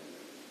second.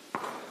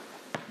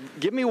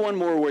 Give me one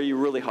more where you're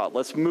really hot.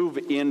 Let's move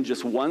in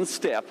just one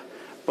step,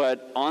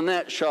 but on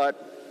that shot,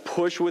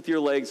 push with your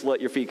legs,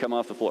 let your feet come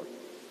off the floor.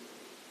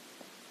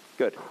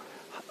 Good.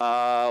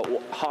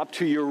 Hop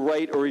to your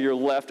right or your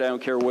left, I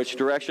don't care which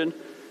direction.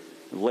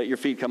 Let your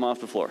feet come off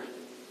the floor.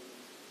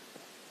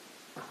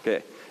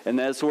 Okay, and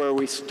that's where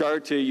we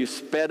start you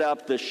sped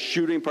up the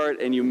shooting part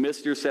and you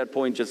missed your set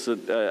point just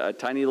a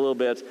tiny little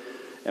bit.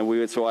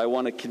 And so I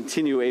want to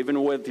continue,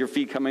 even with your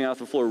feet coming off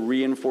the floor,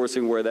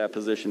 reinforcing where that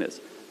position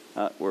is.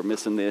 We're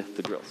missing the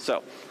drill.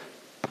 So,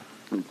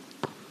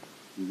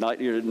 not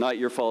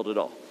your fault at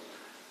all.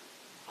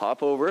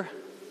 Hop over,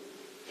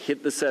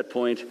 hit the set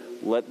point,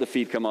 let the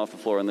feet come off the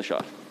floor in the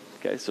shot.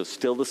 Okay, so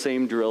still the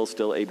same drill,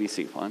 still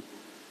ABC. 1,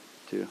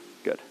 2,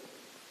 good.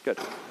 Good.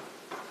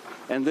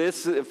 And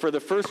this, for the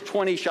first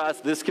 20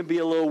 shots, this can be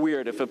a little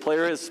weird. If a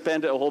player has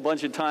spent a whole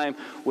bunch of time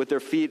with their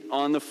feet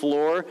on the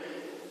floor,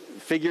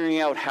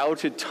 figuring out how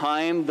to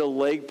time the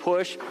leg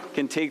push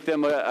can take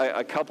them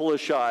a couple of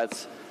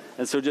shots,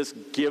 and so just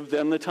give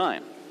them the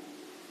time.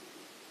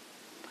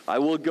 I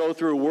will go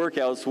through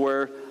workouts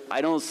where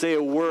I don't say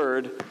a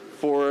word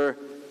for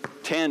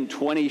 10,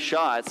 20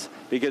 shots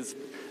because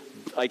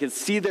I can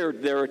see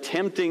they're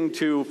attempting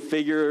to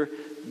figure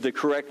the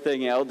correct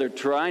thing out. They're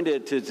trying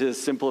to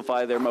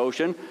simplify their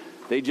motion.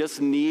 They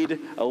just need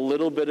a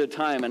little bit of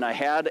time. And I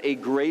had a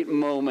great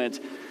moment.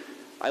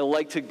 I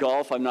like to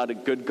golf. I'm not a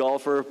good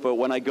golfer, but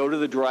when I go to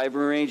the driving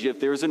range, if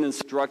there's an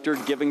instructor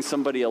giving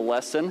somebody a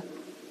lesson,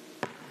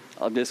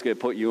 I'm just going to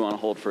put you on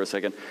hold for a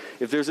second.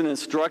 If there's an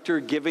instructor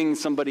giving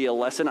somebody a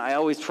lesson, I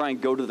always try and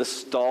go to the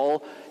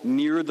stall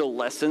near the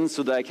lesson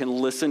so that I can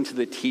listen to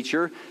the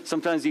teacher.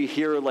 Sometimes you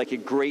hear like a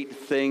great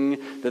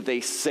thing that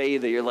they say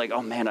that you're like,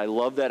 oh man, I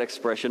love that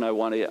expression. I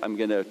got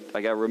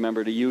to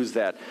remember to use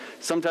that.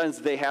 Sometimes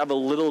they have a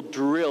little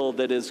drill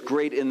that is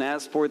great in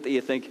that sport that you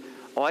think,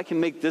 oh, I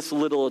can make this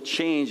little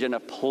change and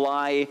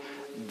apply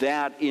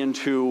that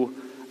into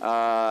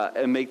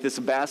and make this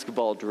a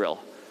basketball drill.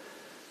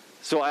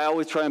 So I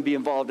always try and be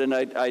involved, and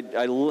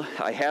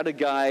I had a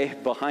guy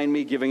behind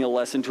me giving a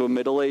lesson to a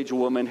middle-aged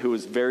woman who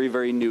was very,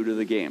 very new to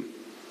the game.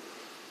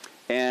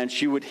 And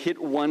she would hit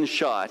one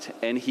shot,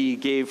 and he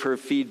gave her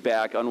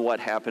feedback on what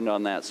happened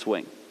on that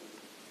swing.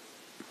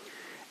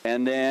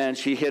 And then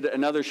she hit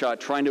another shot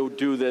trying to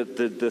do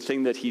the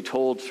thing that he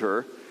told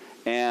her,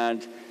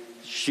 and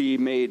she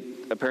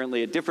made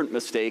apparently a different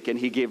mistake, and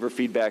he gave her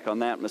feedback on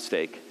that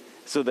mistake.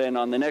 So then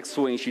on the next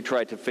swing, she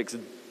tried to fix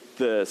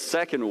the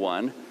second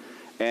one,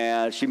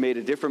 and she made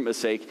a different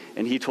mistake,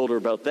 and he told her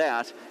about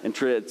that. And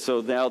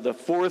so now the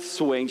fourth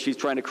swing, she's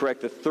trying to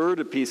correct the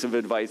third piece of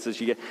advice that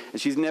she gets, and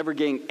she's never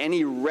getting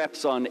any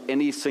reps on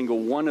any single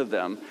one of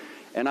them.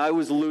 And I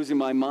was losing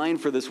my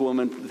mind for this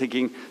woman,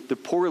 thinking the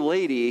poor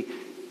lady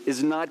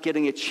is not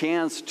getting a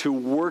chance to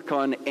work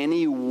on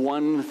any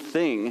one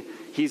thing.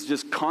 He's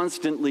just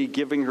constantly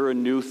giving her a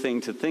new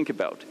thing to think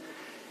about.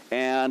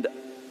 And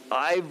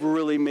I've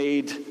really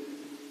made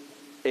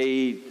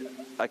a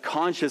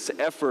conscious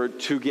effort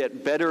to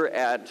get better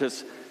at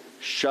just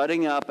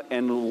shutting up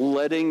and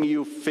letting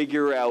you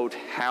figure out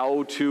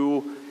how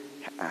to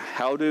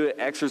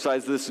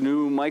exercise this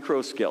new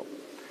micro skill,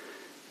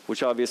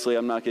 which obviously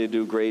I'm not going to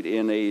do great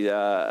in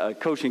a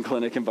coaching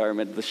clinic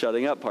environment, the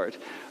shutting up part.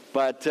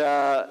 But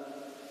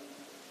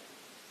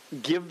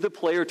give the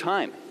player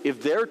time.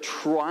 If they're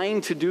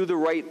trying to do the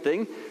right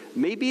thing,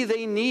 maybe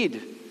they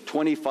need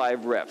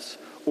 25 reps.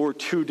 Or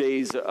 2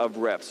 days of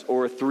reps,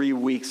 or 3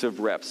 weeks of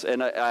reps.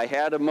 And I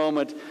had a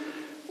moment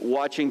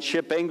watching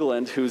Chip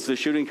England, who's the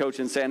shooting coach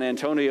in San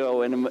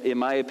Antonio, and in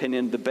my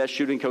opinion, the best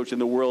shooting coach in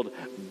the world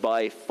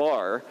by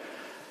far.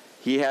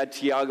 He had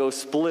Tiago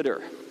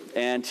Splitter,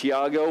 and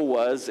Tiago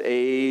was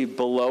a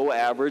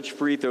below-average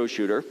free throw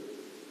shooter,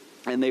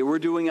 and they were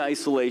doing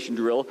isolation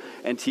drill,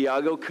 and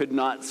Tiago could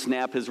not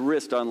snap his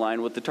wrist on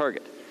line with the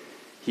target.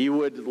 He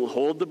would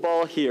hold the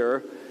ball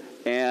here,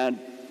 and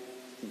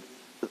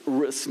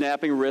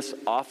snapping wrists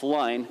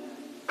offline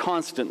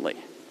constantly.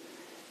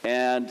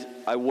 And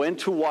I went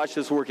to watch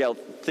this workout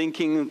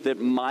thinking that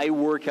my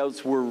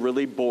workouts were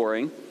really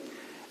boring,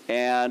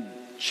 and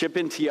Chip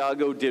and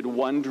Tiago did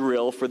one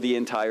drill for the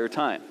entire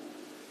time.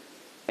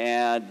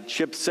 And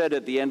Chip said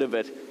at the end of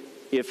it,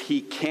 if he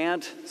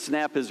can't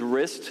snap his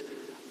wrist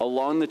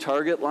along the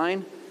target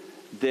line,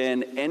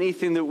 then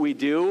anything that we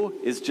do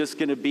is just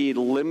going to be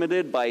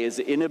limited by his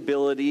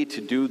inability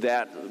to do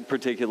that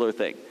particular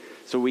thing.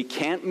 So we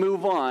can't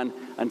move on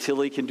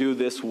until he can do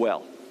this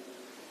well.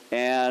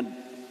 And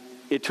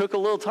it took a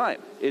little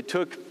time. It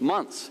took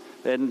months.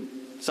 And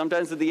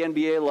sometimes at the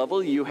NBA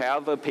level, you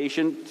have a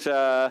patient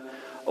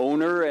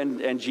owner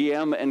and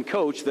GM and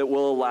coach that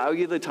will allow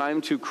you the time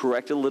to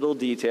correct a little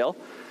detail.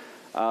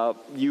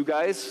 You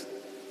guys,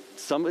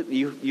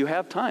 you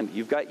have time.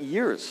 You've got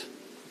years,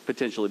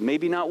 potentially.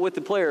 Maybe not with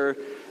the player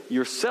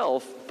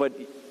yourself, but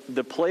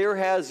the player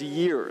has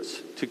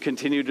years to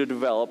continue to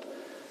develop.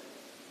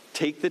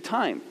 Take the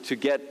time to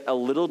get a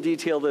little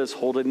detail that is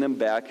holding them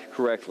back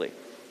correctly.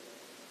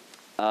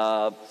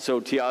 So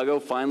Tiago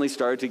finally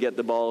started to get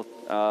the ball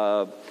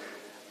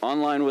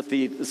online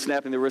with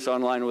snapping the wrist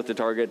online with the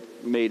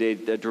target, made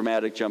a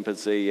dramatic jump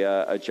as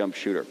a jump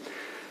shooter.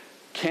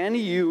 Can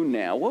you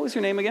now, what was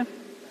your name again?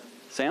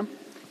 Sam?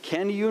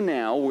 Can you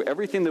now,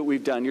 everything that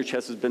we've done, your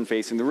chest has been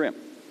facing the rim.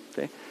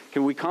 Okay?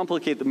 Can we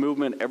complicate the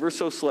movement ever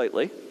so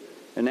slightly?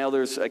 And now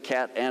there's a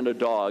cat and a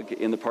dog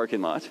in the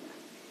parking lot.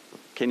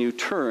 Can you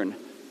turn,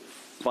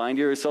 find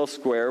yourself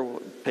square,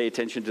 pay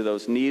attention to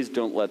those knees,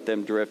 don't let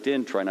them drift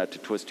in, try not to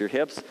twist your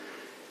hips,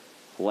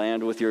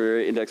 land with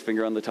your index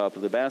finger on the top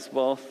of the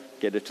basketball,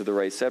 get it to the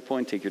right set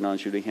point, take your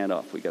non-shooting hand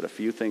off. We got a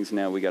few things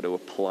now we got to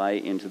apply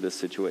into this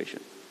situation.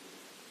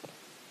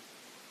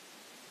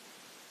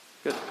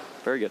 Good,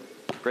 very good,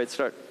 great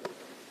start.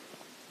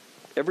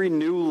 Every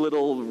new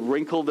little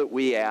wrinkle that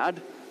we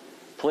add,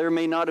 player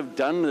may not have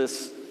done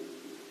this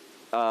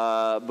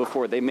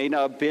before. They may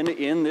not have been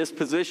in this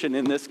position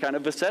in this kind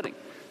of a setting.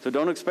 So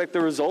don't expect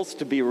the results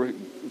to be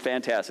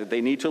fantastic.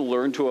 They need to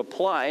learn to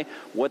apply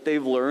what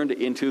they've learned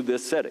into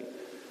this setting.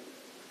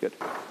 Good.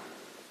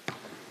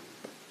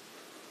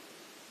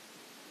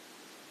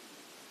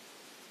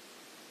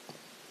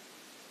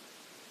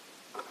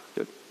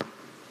 Good.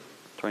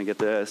 Try and get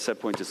the set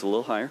point just a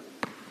little higher.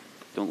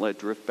 Don't let it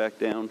drift back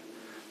down,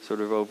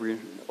 sort of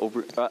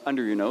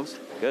under your nose.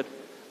 Good.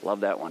 Love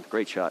that one.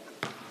 Great shot.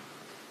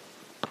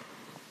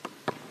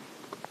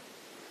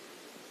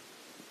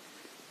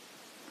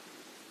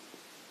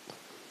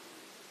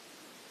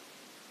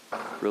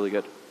 Really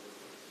good.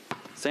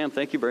 Sam,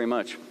 thank you very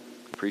much.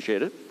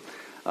 Appreciate it.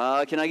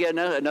 Can I get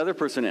another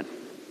person in?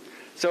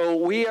 So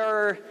we've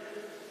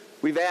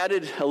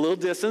added a little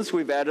distance,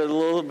 we've added a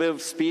little bit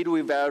of speed,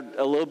 we've added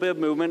a little bit of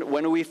movement.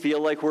 When do we feel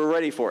like we're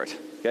ready for it?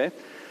 Okay?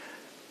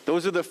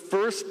 Those are the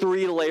first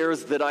 3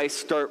 layers that I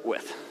start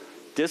with.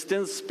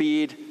 Distance,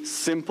 speed,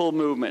 simple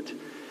movement.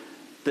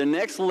 The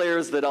next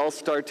layers that I'll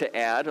start to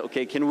add,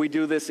 okay, can we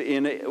do this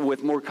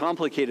with more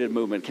complicated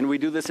movement? Can we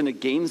do this in a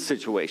game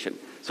situation?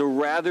 So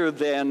rather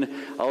than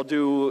I'll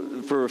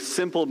do for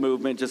simple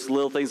movement, just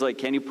little things like,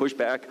 can you push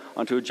back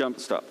onto a jump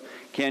stop?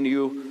 Can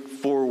you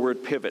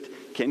forward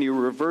pivot? Can you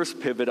reverse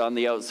pivot on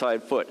the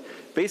outside foot?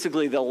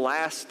 Basically, the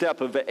last step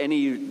of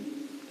any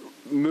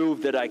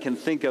move that I can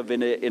think of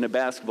in a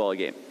basketball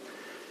game.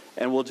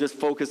 And we'll just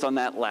focus on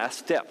that last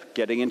step,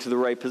 getting into the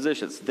right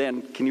positions.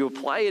 Then, can you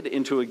apply it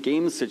into a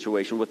game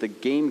situation with a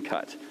game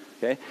cut?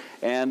 Okay?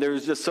 And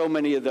there's just so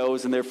many of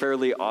those, and they're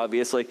fairly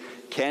obvious. Like,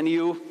 can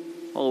you?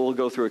 Well, we'll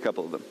go through a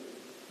couple of them.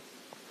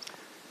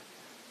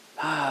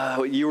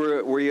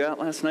 Were you out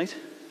last night?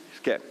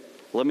 Okay.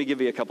 Let me give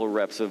you a couple of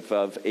reps of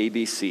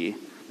ABC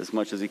as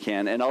much as you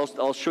can. And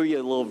I'll show you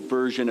a little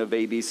version of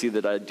ABC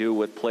that I do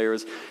with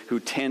players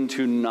who tend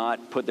to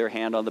not put their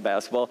hand on the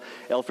basketball.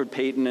 Alfred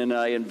Payton and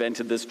I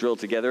invented this drill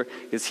together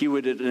because he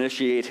would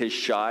initiate his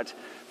shot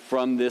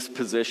from this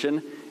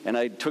position. And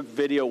I took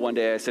video one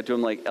day. I said to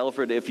him, like,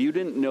 Alfred, if you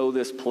didn't know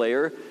this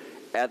player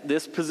at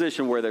this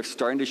position where they're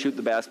starting to shoot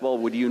the basketball,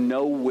 would you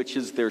know which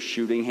is their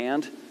shooting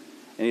hand?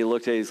 And he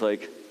looked at it, he's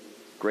like,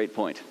 great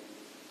point.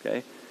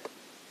 Okay?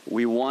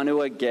 We want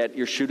to get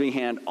your shooting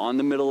hand on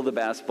the middle of the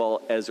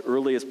basketball as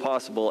early as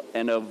possible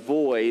and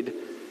avoid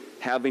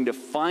having to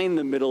find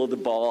the middle of the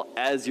ball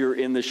as you're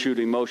in the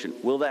shooting motion.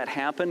 Will that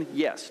happen?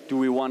 Yes. Do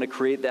we want to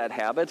create that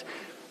habit?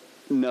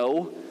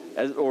 No,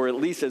 or at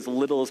least as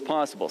little as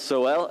possible.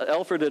 So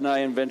Alfred and I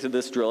invented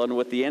this drill, and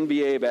with the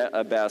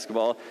NBA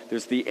basketball,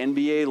 there's the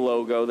NBA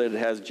logo that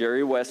has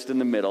Jerry West in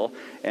the middle,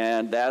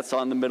 and that's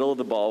on the middle of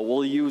the ball.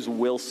 We'll use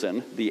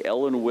Wilson, the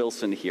L in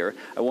Wilson here.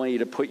 I want you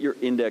to put your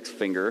index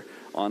finger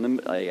on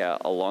the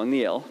along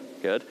the L.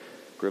 Good.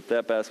 Grip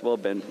that basketball,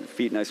 bend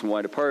feet nice and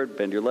wide apart,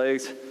 bend your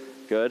legs.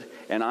 Good.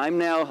 And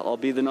I'll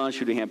be the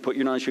non-shooting hand. Put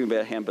your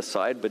non-shooting hand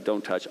beside, but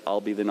don't touch.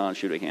 I'll be the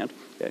non-shooting hand.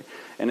 Okay.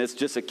 And it's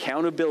just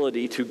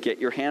accountability to get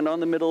your hand on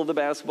the middle of the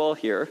basketball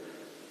here.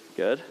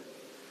 Good.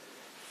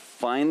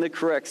 Find the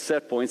correct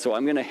set point. So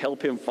I'm going to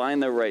help him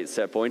find the right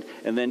set point,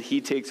 and then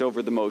he takes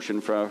over the motion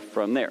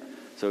from there.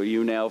 So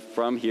you now,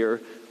 from here,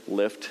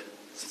 lift,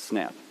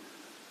 snap.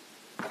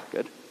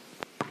 Good.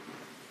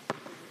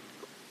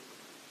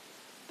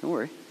 Don't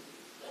worry.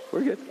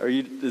 We're good.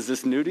 Is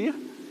this new to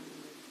you?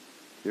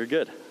 You're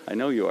good. I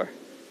know you are.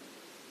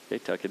 Okay,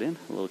 tuck it in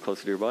a little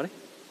closer to your body.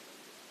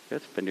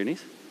 Good. Bend your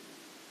knees.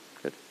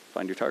 Good.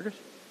 Find your target.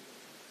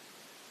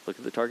 Look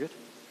at the target.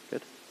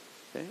 Good.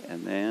 Okay,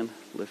 and then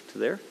lift to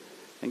there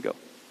and go.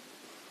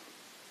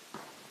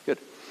 Good.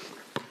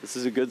 This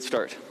is a good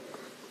start.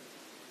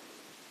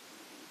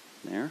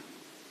 There.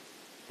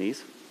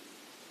 Knees.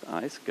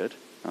 Eyes. Good.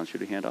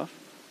 Non-shooting hand off.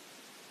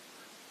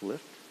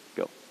 Lift.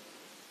 Go.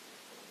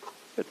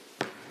 Good.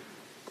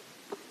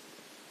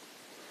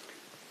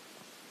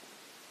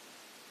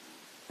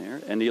 There.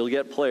 And you'll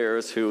get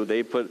players who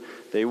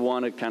they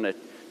want to kind of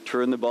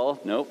turn the ball.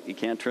 Nope, you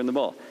can't turn the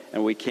ball.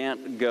 And we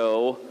can't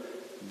go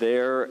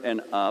there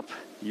and up.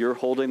 You're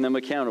holding them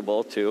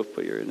accountable to,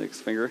 put your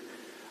index finger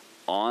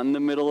on the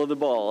middle of the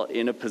ball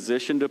in a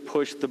position to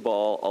push the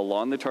ball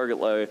along the target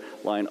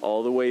line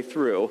all the way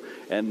through.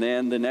 And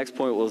then the next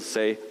point will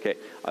say, okay,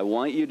 I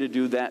want you to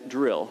do that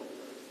drill,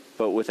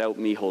 but without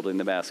me holding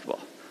the basketball.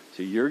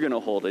 So you're going to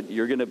hold it.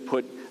 You're going to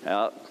put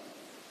out.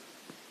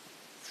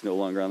 It's no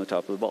longer on the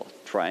top of the ball.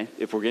 Try.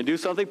 If we're going to do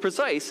something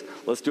precise,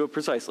 let's do it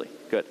precisely.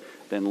 Good.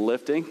 Then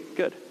lifting.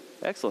 Good.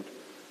 Excellent.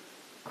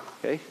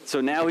 Okay. So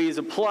now he's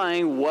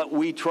applying what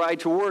we tried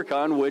to work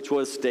on, which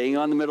was staying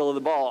on the middle of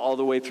the ball all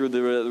the way through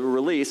the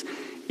release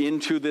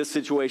into this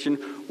situation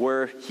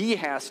where he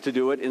has to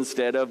do it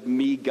instead of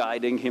me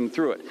guiding him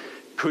through it.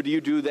 Could you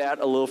do that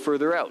a little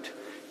further out?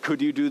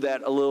 Could you do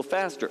that a little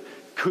faster?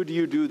 Could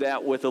you do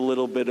that with a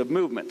little bit of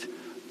movement?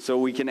 So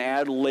we can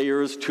add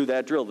layers to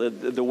that drill.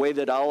 The way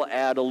that I'll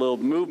add a little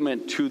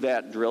movement to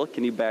that drill,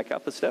 can you back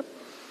up a step?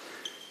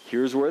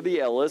 Here's where the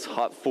L is.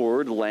 Hop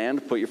forward,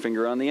 land, put your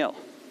finger on the L.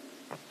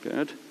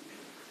 Good.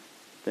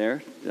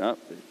 There. Oh,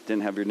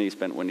 didn't have your knees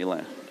bent when you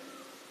land.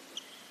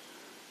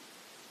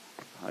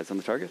 Eyes on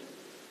the target.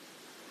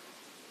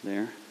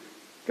 There.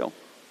 Go.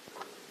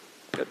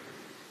 Good.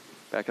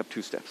 Back up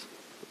 2 steps.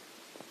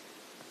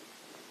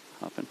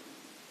 Hopping.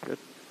 Good.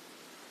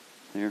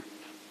 There.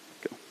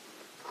 Go.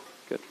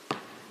 Good.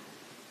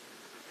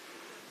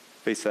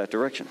 Face that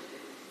direction.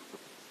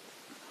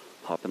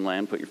 Hop and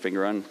land, put your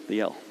finger on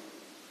the L.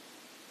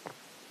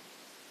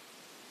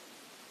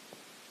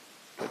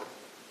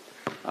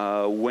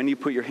 When you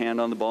put your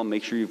hand on the ball,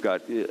 make sure you've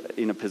got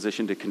in a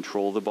position to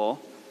control the ball.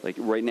 Like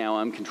right now,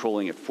 I'm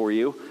controlling it for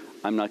you.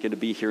 I'm not going to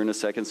be here in a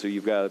second, so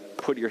you've got to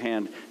put your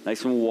hand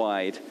nice and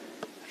wide,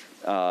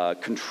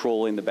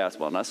 controlling the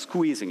basketball. Not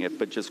squeezing it,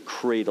 but just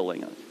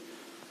cradling it.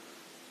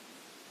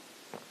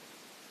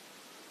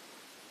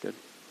 Good.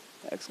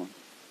 Excellent.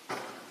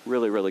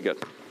 Really, really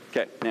good.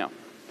 Okay, now,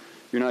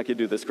 you're not going to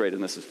do this great,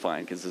 and this is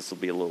fine, because this will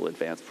be a little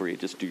advanced for you.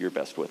 Just do your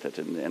best with it,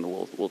 and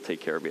we'll take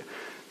care of you.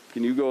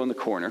 Can you go in the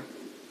corner?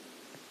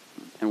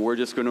 And we're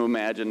just going to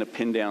imagine the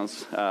pin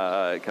downs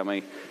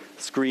coming.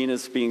 Screen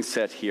is being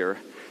set here.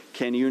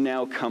 Can you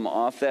now come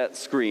off that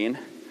screen?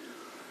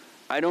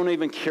 I don't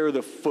even care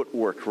the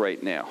footwork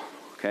right now,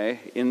 okay?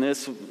 In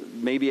this,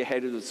 maybe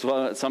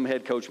some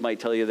head coach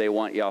might tell you they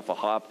want you off a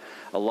hop.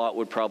 A lot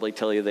would probably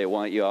tell you they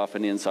want you off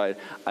an inside.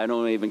 I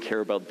don't even care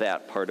about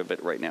that part of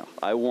it right now.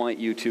 I want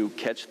you to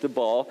catch the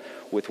ball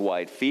with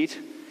wide feet,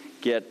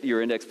 get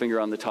your index finger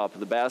on the top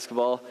of the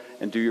basketball,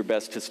 and do your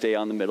best to stay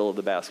on the middle of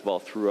the basketball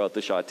throughout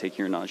the shot, taking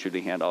your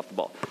non-shooting hand off the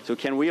ball. So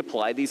can we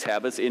apply these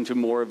habits into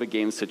more of a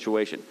game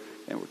situation?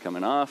 And we're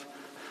coming off.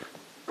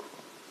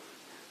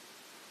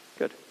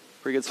 Good.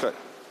 Pretty good start.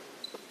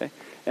 Okay.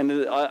 And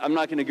I'm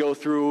not going to go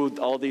through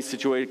all these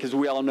situations because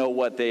we all know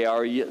what they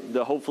are.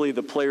 Hopefully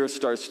the player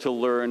starts to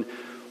learn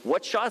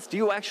what shots do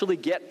you actually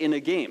get in a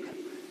game?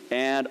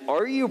 And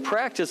are you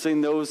practicing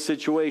those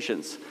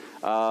situations?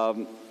 I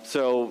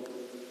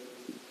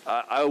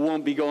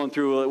won't be going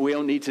through, we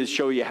don't need to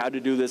show you how to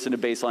do this in a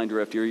baseline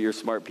drift. You're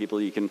smart people,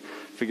 you can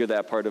figure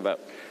that part of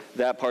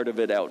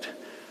it out.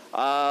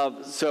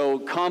 So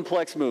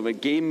complex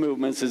movement, game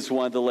movements is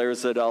one of the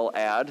layers that I'll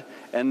add.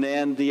 And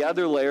then the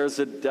other layers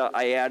that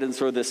I add in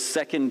sort of the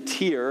second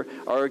tier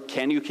are,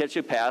 can you catch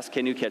a pass,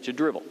 can you catch a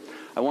dribble?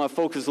 I want to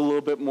focus a little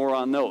bit more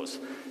on those.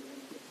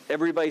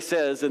 Everybody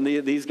says, and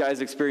these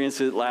guys experienced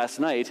it last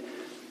night,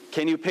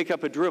 can you pick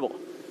up a dribble?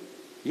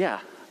 Yeah,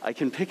 I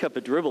can pick up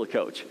a dribble,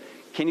 coach.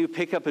 Can you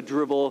pick up a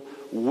dribble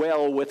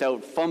well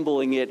without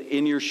fumbling it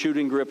in your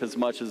shooting grip as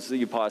much as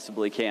you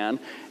possibly can?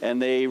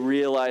 And they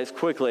realize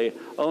quickly,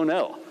 oh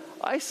no,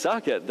 I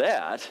suck at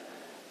that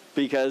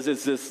because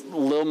it's this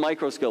little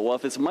micro skill. Well,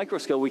 if it's a micro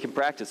skill, we can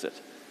practice it.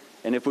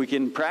 And if we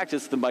can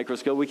practice the micro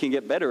skill, we can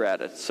get better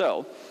at it.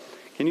 So,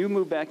 can you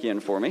move back in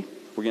for me?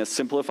 We're going to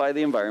simplify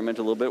the environment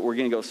a little bit. We're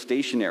going to go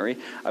stationary.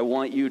 I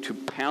want you to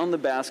pound the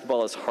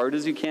basketball as hard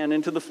as you can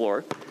into the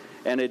floor.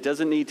 And it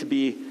doesn't need to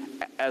be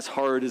as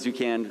hard as you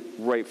can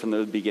right from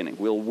the beginning.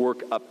 We'll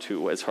work up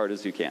to as hard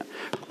as you can.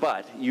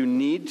 But you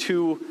need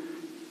to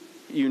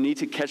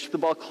catch the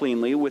ball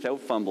cleanly without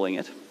fumbling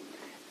it.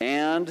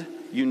 And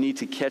you need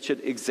to catch it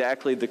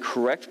exactly the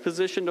correct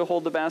position to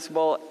hold the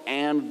basketball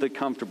and the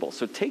comfortable.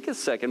 So take a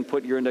second,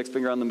 put your index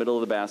finger on the middle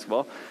of the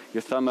basketball,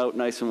 your thumb out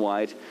nice and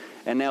wide,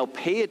 and now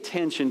pay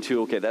attention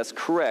to, okay, that's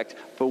correct,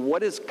 but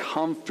what is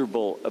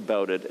comfortable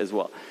about it as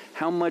well?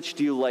 How much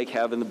do you like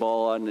having the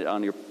ball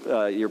on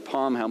your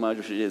palm? How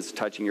much is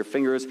touching your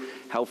fingers?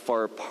 How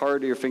far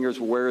apart are your fingers?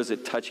 Where is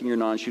it touching your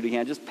non-shooting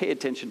hand? Just pay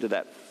attention to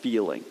that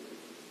feeling,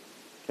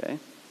 okay?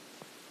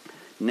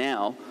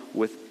 Now,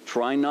 with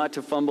trying not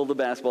to fumble the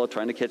basketball,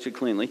 trying to catch it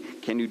cleanly,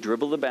 can you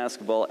dribble the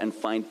basketball and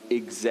find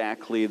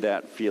exactly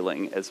that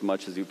feeling as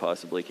much as you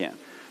possibly can?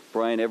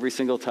 Brian, every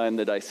single time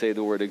that I say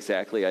the word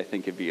exactly, I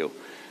think of you.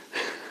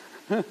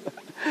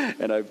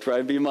 And I try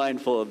to be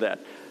mindful of that.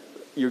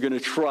 You're going to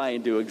try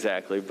and do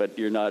exactly, but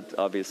you're not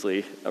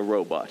obviously a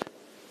robot.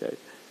 Okay.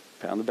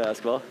 Pound the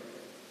basketball.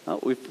 Oh,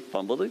 we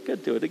fumbled it.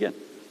 Good. Do it again.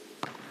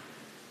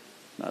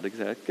 Not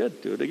exact.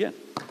 Good. Do it again.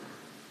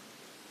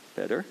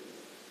 Better.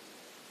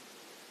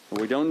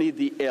 We don't need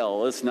the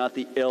L. It's not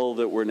the L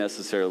that we're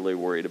necessarily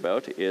worried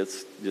about.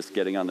 It's just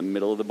getting on the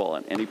middle of the ball,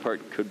 and any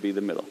part could be the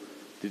middle.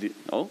 Did you?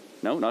 Oh,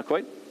 no, not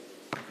quite.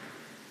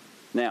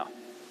 Now,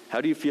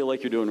 how do you feel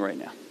like you're doing right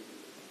now?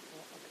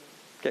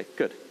 Okay,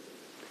 good.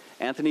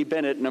 Anthony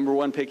Bennett, number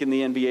 1 pick in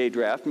the NBA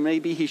draft.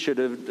 Maybe he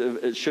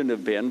shouldn't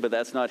have been, but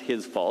that's not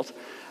his fault.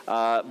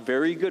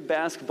 Very good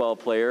basketball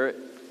player.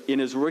 In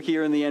his rookie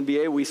year in the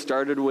NBA, we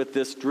started with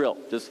this drill.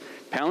 Just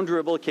pound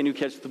dribble, can you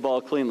catch the ball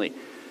cleanly?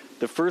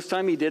 The first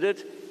time he did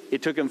it,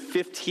 it took him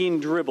 15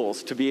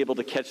 dribbles to be able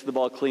to catch the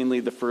ball cleanly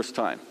the first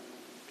time.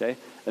 Okay?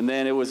 And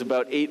then it was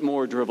about 8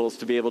 more dribbles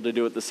to be able to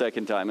do it the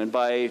second time. And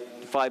by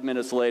 5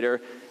 minutes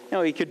later,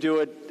 he could do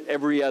it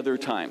every other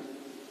time.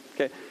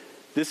 Okay?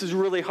 This is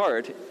really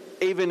hard,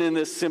 even in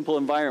this simple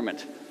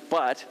environment.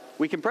 But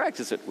we can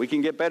practice it. We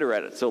can get better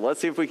at it. So let's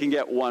see if we can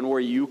get one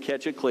where you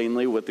catch it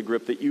cleanly with the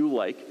grip that you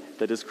like,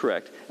 that is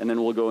correct. And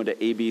then we'll go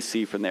into A, B,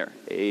 C from there.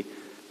 A,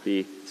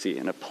 B, C.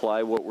 And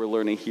apply what we're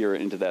learning here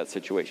into that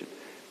situation.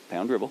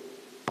 Pound dribble.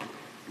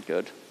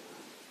 Good.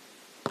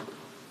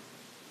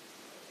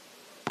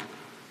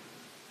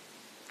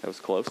 That was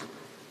close.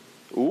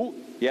 Ooh,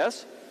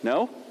 yes?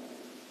 No?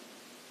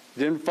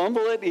 Didn't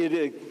fumble it?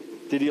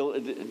 Did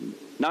you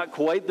not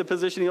quite the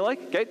position you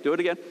like? Okay, do it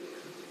again.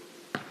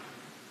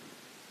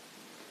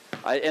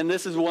 And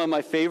this is one of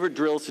my favorite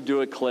drills to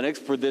do at clinics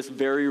for this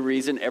very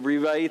reason.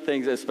 Everybody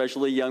thinks,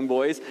 especially young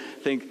boys,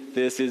 think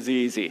this is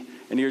easy.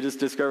 And you're just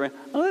discovering,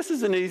 oh, this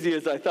isn't easy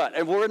as I thought.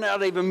 And we're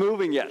not even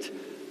moving yet.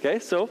 Okay,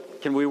 so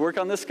can we work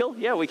on this skill?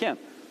 Yeah, we can.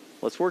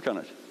 Let's work on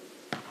it.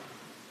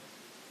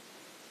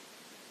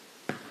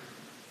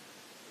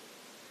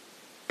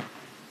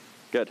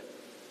 Good.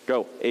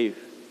 Go. A,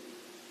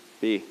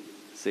 B,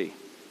 C.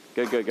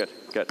 Good, good, good,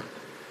 good.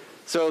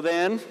 So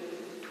then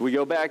we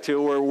go back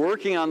to, we're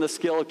working on the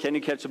skill, can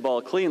you catch the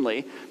ball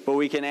cleanly? But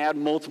we can add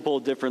multiple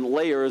different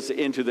layers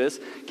into this.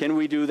 Can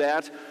we do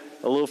that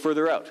a little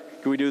further out?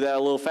 Can we do that a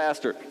little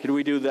faster? Can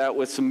we do that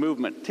with some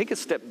movement? Take a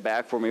step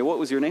back for me. What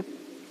was your name?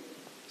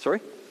 Sorry?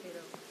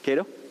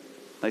 Cato?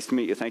 Nice to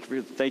meet you.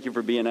 Thank you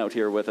for being out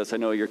here with us. I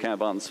know you're kind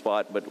of on the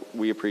spot, but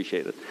we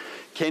appreciate it.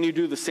 Can you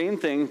do the same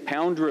thing,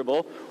 pound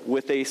dribble,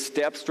 with a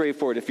step straight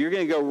forward? If you're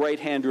going to go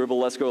right-hand dribble,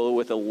 let's go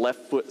with a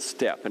left foot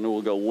step, and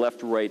we'll go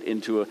left-right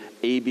into a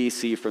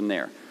ABC from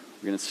there.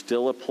 We're going to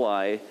still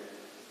apply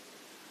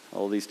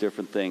all these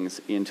different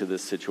things into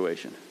this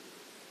situation.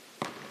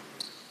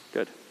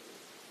 Good.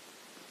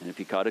 And if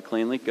you caught it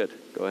cleanly, good.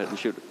 Go ahead and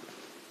shoot it.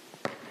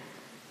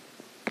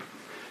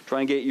 Try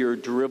and get your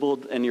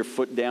dribble and your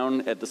foot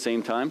down at the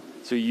same time.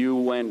 So you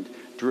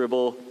went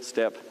dribble,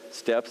 step,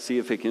 step. See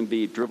if it can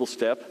be dribble,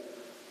 step,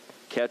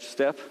 catch,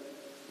 step,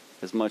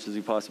 as much as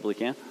you possibly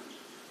can.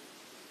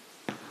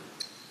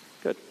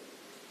 Good.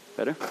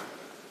 Better?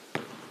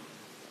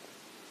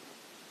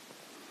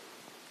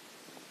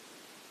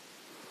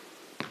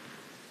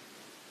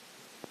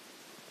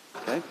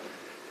 Okay.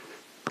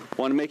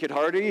 Want to make it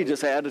harder? You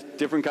just add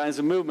different kinds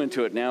of movement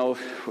to it. Now,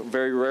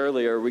 very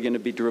rarely are we going to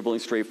be dribbling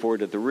straight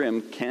forward at the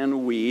rim.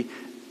 Can we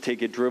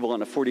take a dribble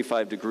on a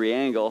 45-degree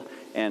angle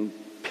and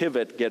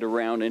pivot, get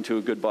around into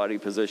a good body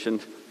position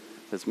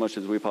as much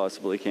as we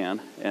possibly can,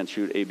 and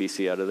shoot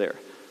ABC out of there?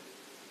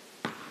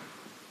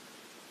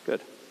 Good.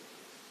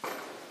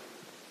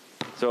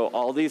 So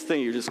all these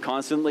things, you're just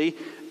constantly,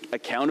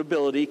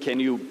 accountability. Can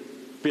you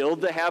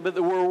build the habit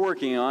that we're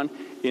working on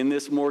in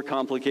this more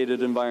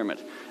complicated environment?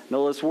 Now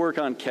let's work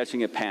on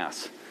catching a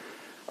pass.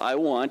 I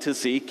want to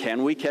see,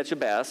 can we catch a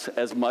pass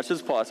as much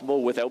as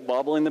possible without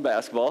bobbling the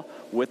basketball,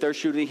 with our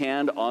shooting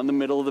hand on the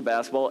middle of the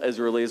basketball as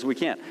early as we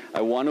can.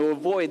 I want to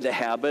avoid the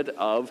habit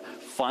of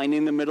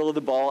finding the middle of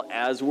the ball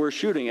as we're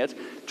shooting it.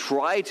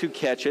 Try to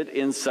catch it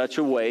in such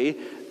a way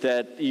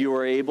that you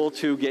are able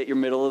to get your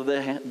middle of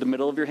the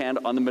middle of your hand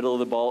on the middle of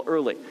the ball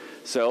early.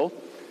 So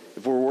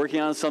if we're working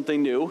on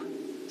something new,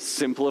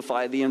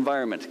 simplify the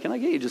environment. Can I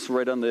get you just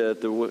right on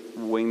the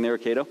wing there,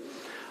 Cato?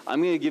 I'm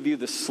going to give you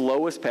the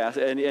slowest pass,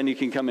 and you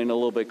can come in a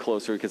little bit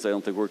closer because I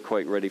don't think we're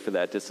quite ready for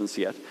that distance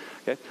yet.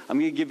 Okay? I'm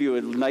going to give you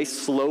a nice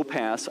slow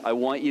pass. I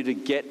want you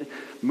to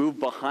move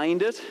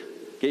behind it,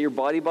 get your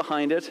body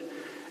behind it.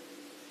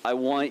 I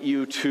want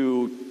you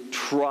to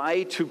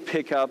try to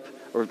pick up,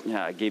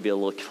 I gave you a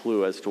little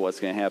clue as to what's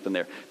going to happen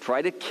there.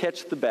 Try to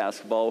catch the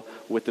basketball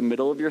with the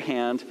middle of your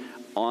hand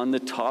on the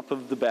top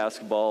of the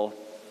basketball,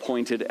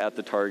 pointed at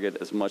the target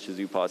as much as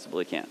you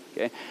possibly can.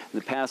 Okay?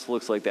 And the pass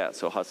looks like that.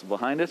 So hustle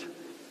behind it.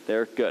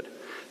 There, good.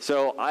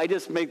 So I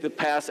just make the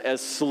pass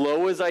as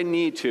slow as I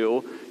need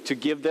to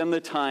give them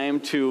the time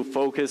to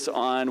focus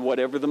on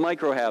whatever the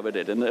micro habit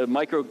is. And the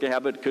micro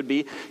habit could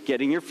be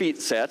getting your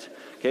feet set.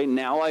 Okay,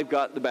 now I've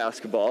got the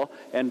basketball,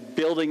 and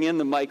building in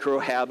the micro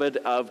habit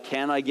of,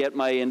 can I get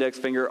my index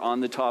finger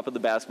on the top of the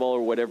basketball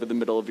or whatever the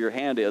middle of your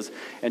hand is,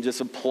 and just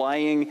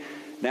applying.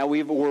 Now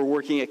we're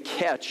working a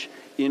catch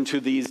into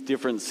these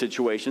different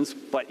situations,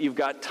 but you've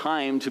got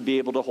time to be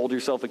able to hold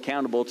yourself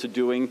accountable to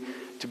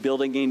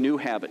building a new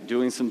habit,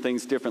 doing some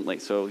things differently.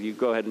 So you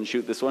go ahead and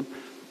shoot this one.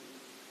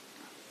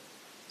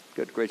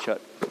 Good, great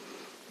shot.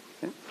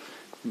 Okay.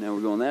 Now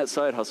we're going that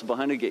side, hustle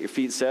behind it, get your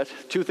feet set.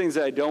 Two things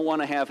that I don't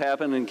want to have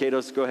happen, and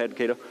Kato's, go ahead,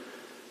 Cato.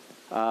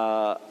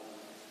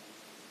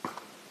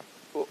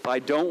 I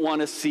don't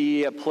want to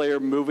see a player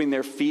moving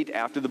their feet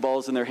after the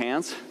ball's in their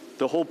hands.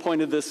 The whole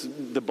point of this,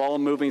 the ball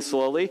moving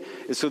slowly,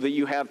 is so that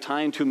you have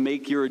time to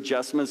make your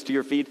adjustments to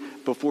your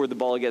feet before the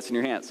ball gets in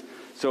your hands.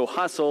 So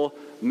hustle,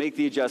 make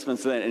the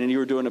adjustments then, and you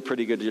were doing a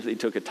pretty good, you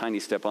took a tiny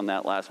step on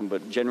that last one,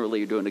 but generally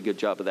you're doing a good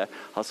job of that.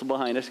 Hustle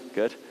behind it,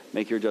 good.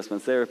 Make your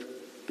adjustments there,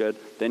 good.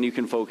 Then you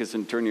can focus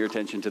and turn your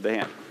attention to the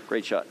hand.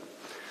 Great shot.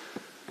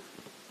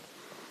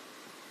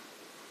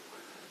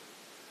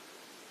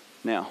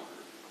 Now,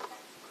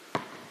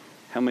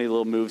 how many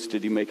little moves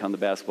did you make on the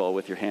basketball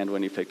with your hand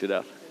when you picked it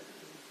up?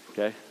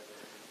 Okay?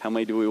 How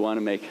many do we want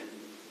to make?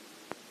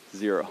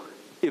 0,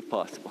 if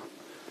possible.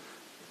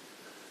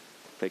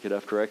 Pick it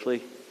up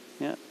correctly?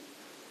 Yeah.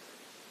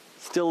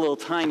 Still little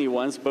tiny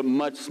ones, but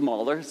much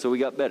smaller, so we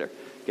got better.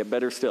 Get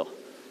better still.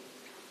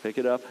 Pick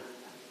it up.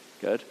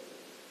 Good.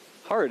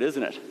 Hard,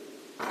 isn't it?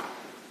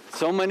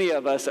 So many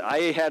of us,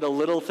 I had a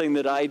little thing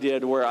that I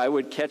did where I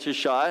would catch a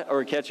shot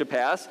or catch a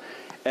pass,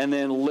 and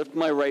then lift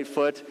my right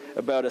foot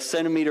about a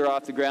centimeter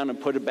off the ground and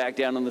put it back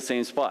down on the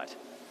same spot.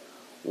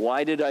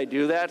 Why did I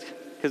do that?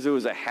 Because it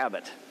was a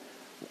habit.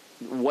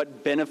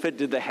 What benefit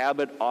did the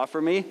habit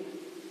offer me?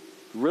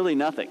 Really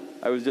nothing.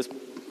 I was just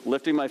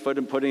lifting my foot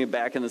and putting it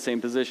back in the same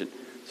position.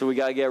 So we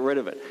got to get rid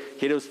of it.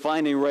 Kato's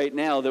finding right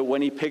now that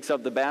when he picks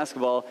up the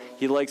basketball,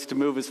 he likes to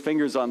move his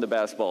fingers on the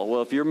basketball.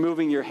 Well, if you're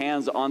moving your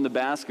hands on the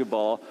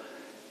basketball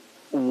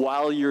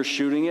while you're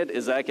shooting it,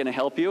 is that going to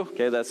help you?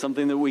 Okay, that's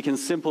something that we can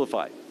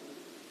simplify.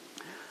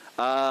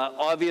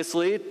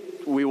 Obviously,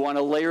 we want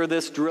to layer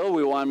this drill.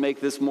 We want to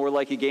make this more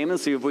like a game and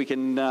see if we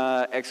can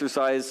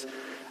exercise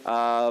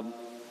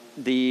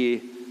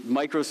the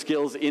micro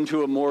skills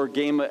into a more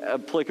game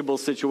applicable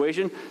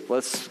situation.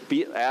 Let's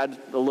add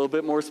a little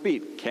bit more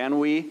speed. Can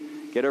we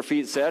get our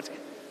feet set?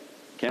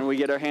 Can we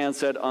get our hands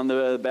set on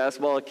the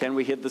basketball? Can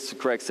we hit the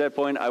correct set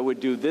point? I would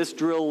do this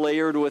drill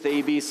layered with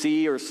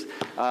ABC or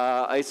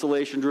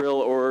isolation drill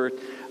or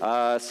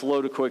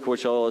slow to quick,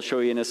 which I'll show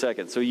you in a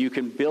second. So you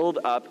can build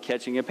up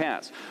catching a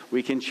pass.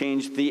 We can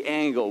change the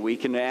angle. We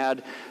can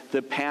add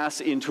the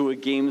pass into a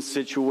game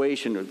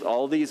situation. With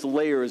all these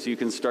layers you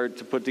can start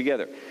to put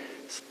together.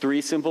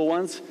 3 simple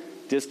ones: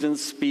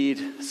 distance,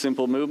 speed,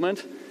 simple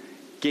movement.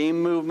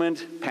 Game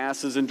movement,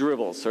 passes, and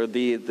dribbles are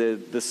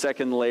the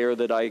second layer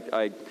that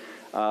I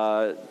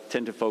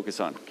tend to focus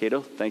on. Cato,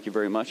 thank you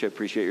very much. I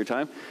appreciate your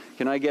time.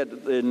 Can I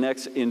get the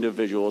next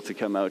individual to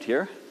come out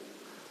here?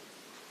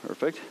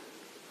 Perfect.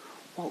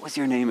 What was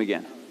your name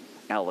again?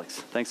 Alex.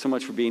 Thanks so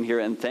much for being here,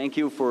 and thank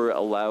you for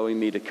allowing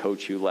me to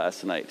coach you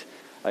last night.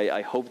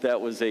 I hope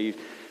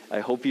I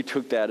hope you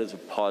took that as a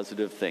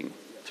positive thing.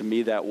 To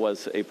me, that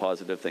was a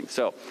positive thing.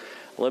 So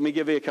let me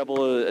give you a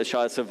couple of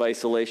shots of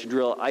isolation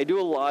drill. I do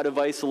a lot of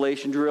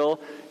isolation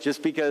drill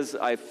just because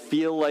I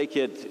feel like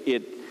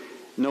it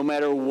no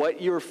matter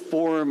what your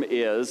form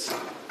is,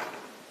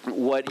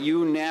 what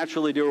you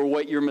naturally do or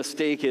what your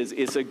mistake is,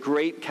 it's a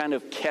great kind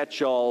of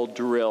catch-all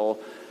drill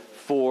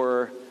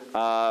for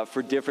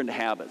different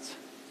habits.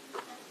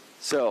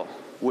 So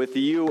with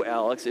you,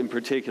 Alex, in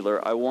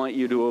particular, I want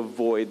you to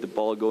avoid the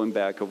ball going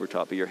back over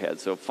top of your head.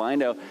 So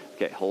find out,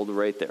 okay, hold it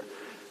right there.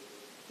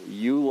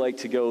 You like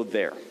to go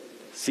there.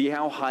 See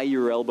how high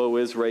your elbow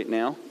is right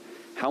now?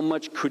 How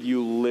much could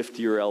you lift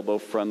your elbow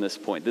from this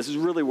point? This is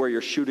really where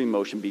your shooting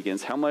motion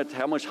begins. How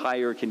much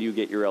higher can you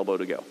get your elbow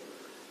to go?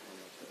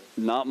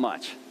 Not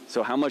much.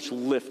 So how much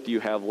lift do you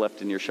have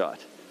left in your shot?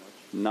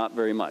 Not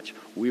very much.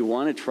 We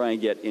want to try and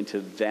get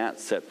into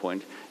that set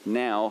point.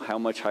 Now, how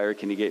much higher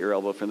can you get your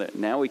elbow from there?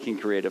 Now we can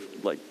create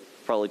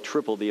probably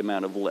triple the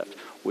amount of lift,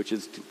 which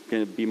is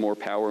going to be more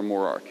power and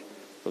more arc.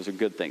 Those are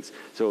good things.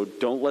 So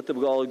don't let the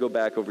ball go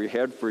back over your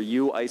head. For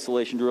you,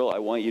 isolation drill, I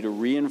want you to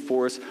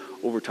reinforce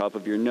over top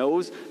of your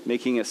nose,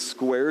 making a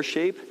square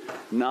shape,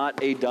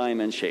 not a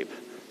diamond shape.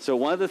 So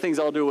one of the things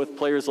I'll do with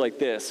players like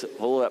this,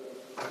 hold up.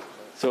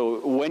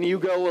 So when you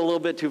go a little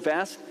bit too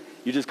fast,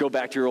 you just go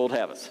back to your old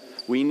habits.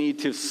 We need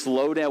to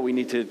slow down. We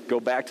need to go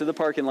back to the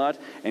parking lot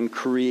and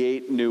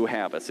create new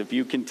habits. If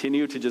you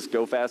continue to just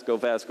go fast, go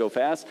fast, go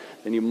fast,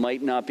 then you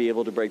might not be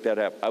able to break that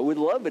habit. I would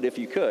love it if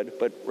you could,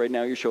 but right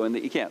now you're showing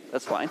that you can't.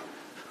 That's fine.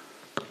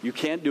 You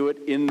can't do it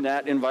in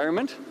that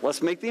environment.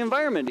 Let's make the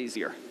environment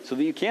easier so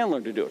that you can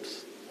learn to do it.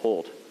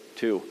 Hold,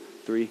 2,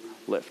 3,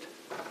 lift.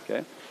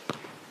 Okay?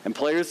 And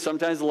players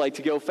sometimes like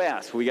to go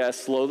fast. We got to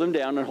slow them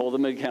down and hold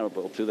them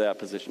accountable to that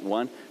position.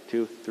 1,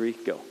 2, 3,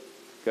 go.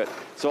 Good.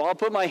 So I'll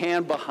put my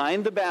hand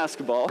behind the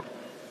basketball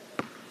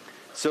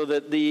so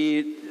that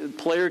the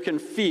player can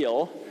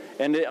feel.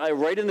 And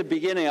right in the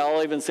beginning,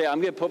 I'll even say,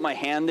 I'm going to put my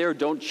hand there.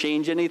 Don't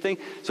change anything.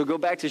 So go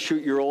back to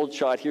shoot your old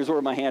shot. Here's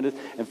where my hand is.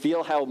 And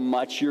feel how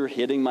much you're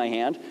hitting my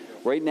hand.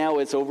 Right now,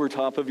 it's over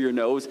top of your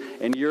nose.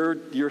 And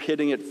you're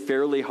hitting it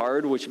fairly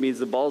hard, which means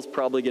the ball's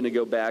probably going to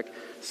go back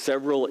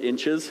several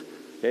inches.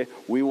 Okay?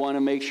 We want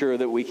to make sure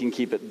that we can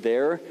keep it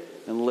there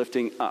and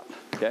lifting up.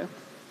 Okay?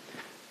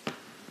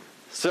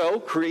 So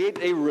create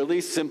a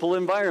really simple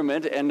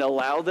environment and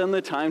allow them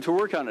the time to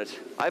work on it.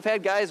 I've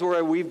had guys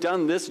where we've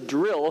done this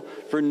drill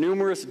for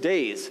numerous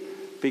days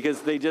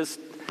because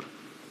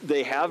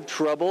they have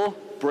trouble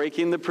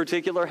breaking the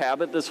particular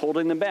habit that's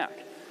holding them back.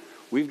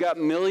 We've got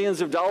millions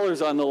of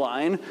dollars on the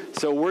line,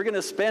 so we're going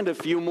to spend a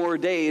few more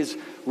days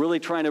really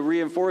trying to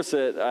reinforce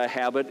a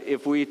habit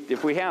if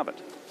we have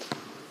it.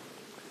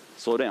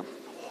 Slow down.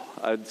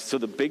 So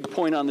the big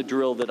point on the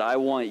drill that I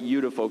want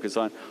you to focus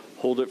on,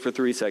 hold it for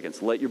 3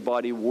 seconds. Let your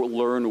body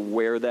learn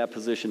where that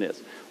position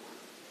is.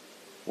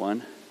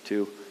 1,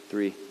 2,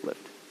 3,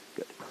 lift.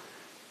 Good.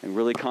 And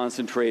really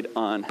concentrate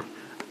on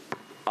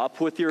up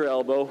with your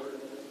elbow,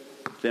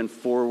 then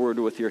forward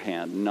with your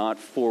hand. Not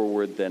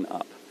forward, then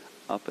up.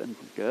 Up and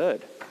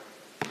good.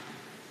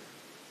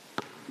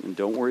 And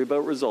don't worry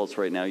about results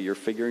right now. You're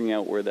figuring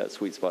out where that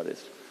sweet spot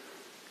is.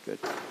 Good.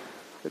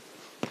 Good.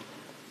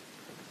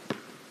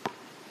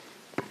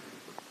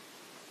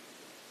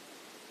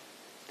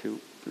 Two,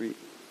 three.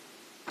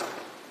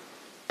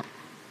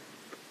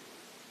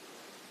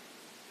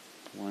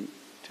 1,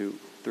 2,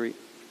 3.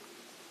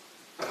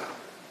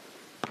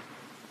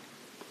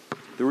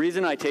 The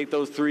reason I take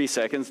those 3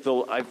 seconds,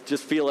 I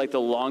just feel like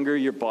the longer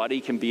your body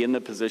can be in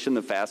the position,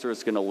 the faster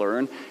it's going to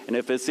learn. And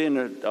if it's in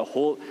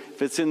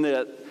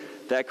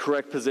that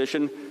correct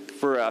position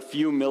for a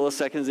few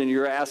milliseconds, and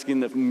you're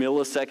asking the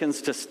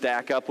milliseconds to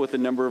stack up with the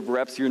number of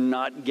reps, you're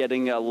not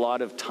getting a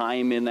lot of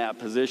time in that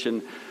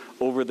position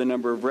over the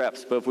number of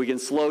reps. But if we can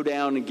slow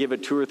down and give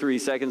it 2 or 3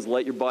 seconds,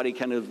 let your body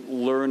kind of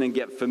learn and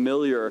get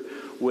familiar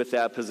with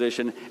that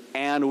position,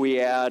 and we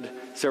add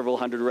several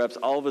hundred reps,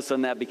 all of a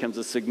sudden that becomes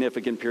a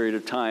significant period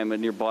of time,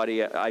 and your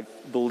body, I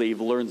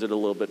believe, learns it a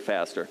little bit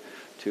faster.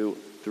 2,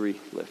 3,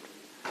 lift.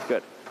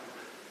 Good.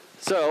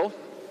 So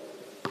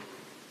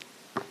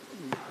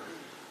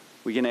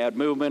we can add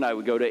movement. I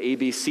would go to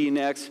ABC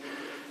next.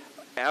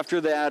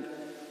 After that,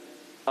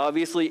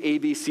 obviously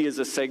ABC is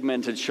a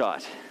segmented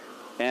shot.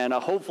 And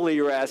hopefully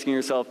you're asking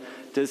yourself,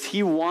 does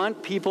he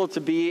want people to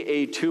be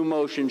a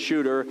two-motion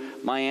shooter?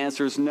 My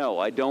answer is no.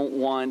 I don't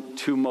want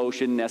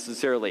two-motion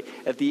necessarily.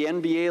 At the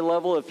NBA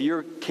level, if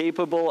you're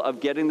capable of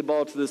getting the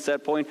ball to the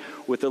set point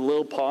with a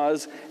little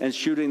pause and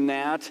shooting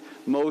that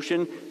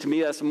motion, to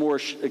me that's a more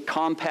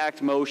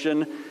compact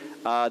motion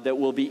that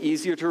will be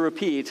easier to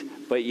repeat,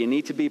 but you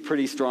need to be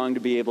pretty strong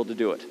to be able to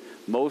do it.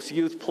 Most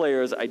youth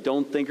players, I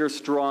don't think, are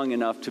strong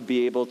enough to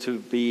be able to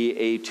be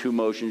a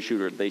two-motion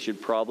shooter. They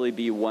should probably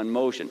be one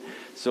motion.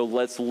 So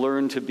let's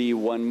learn to be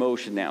one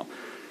motion now.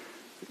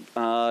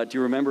 Do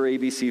you remember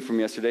ABC from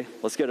yesterday?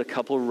 Let's get a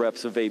couple of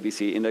reps of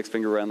ABC, index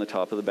finger around the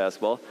top of the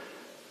basketball.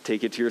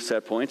 Take it to your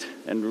set point,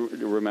 and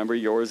remember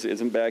yours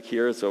isn't back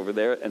here, it's over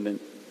there, and then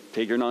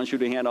take your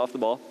non-shooting hand off the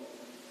ball.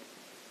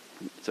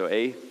 So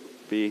A,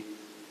 B,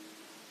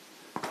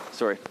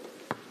 sorry,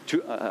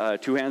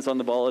 two hands on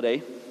the ball at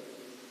A.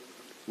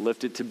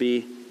 Lift it to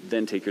B,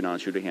 then take your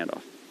non-shooting hand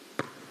off.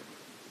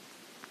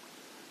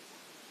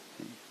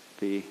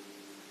 B,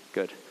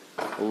 good.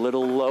 A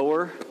little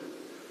lower,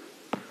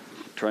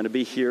 trying to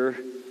be here,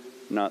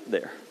 not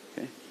there.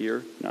 Okay,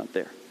 here, not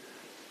there.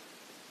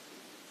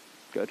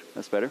 Good,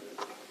 that's better.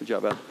 Good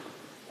job,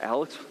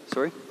 Alex.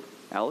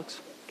 Alex,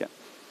 okay.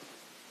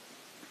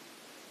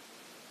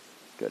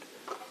 Good.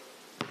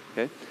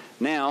 Okay,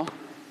 now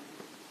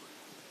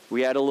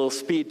we add a little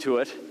speed to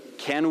it.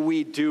 Can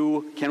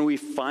we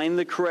find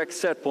the correct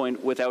set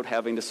point without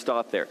having to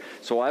stop there?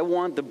 So I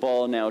want the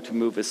ball now to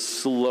move as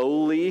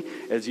slowly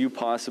as you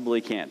possibly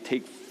can.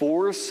 Take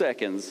 4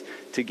 seconds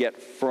to get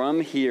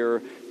from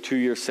here to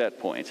your set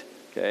point,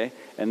 okay?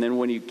 And then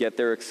when you get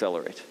there,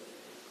 accelerate.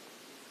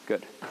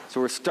 Good.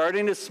 So we're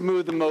starting to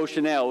smooth the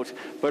motion out,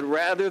 but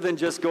rather than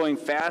just going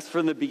fast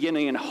from the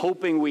beginning and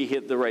hoping we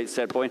hit the right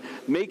set point,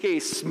 make a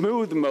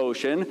smooth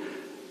motion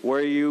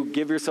where you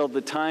give yourself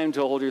the time to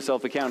hold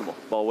yourself accountable.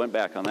 Ball went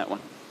back on that one.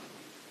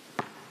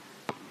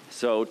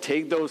 So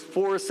take those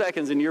 4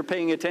 seconds and you're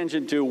paying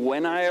attention to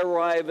when I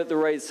arrive at the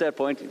right set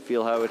point. You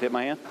feel how it hit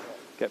my hand?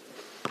 Okay.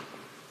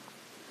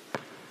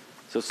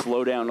 So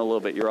slow down a little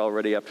bit. You're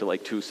already up to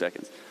like 2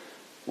 seconds.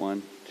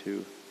 1,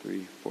 2,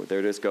 3, 4. There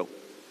it is, go.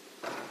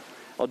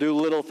 I'll do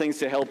little things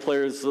to help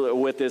players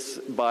with this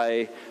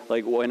by,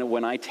 like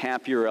when I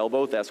tap your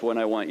elbow, that's when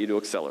I want you to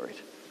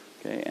accelerate.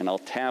 Okay, and I'll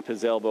tap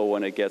his elbow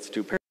when it gets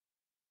too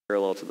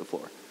parallel to the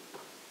floor.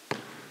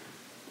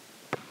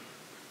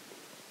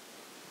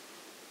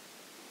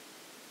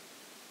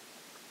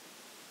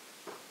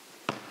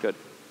 Good.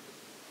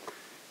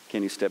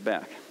 Can you step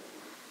back?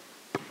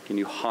 Can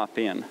you hop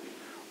in,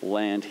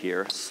 land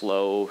here,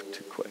 slow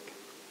to quick?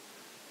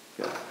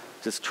 Good.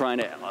 Just trying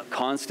to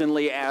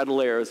constantly add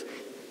layers.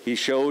 He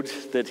showed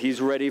that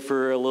he's ready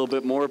for a little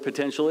bit more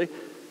potentially.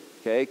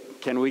 Okay,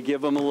 can we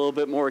give him a little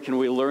bit more? Can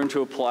we learn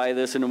to apply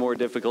this in a more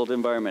difficult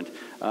environment?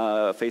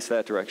 Face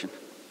that direction.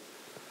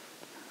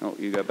 Oh,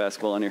 you got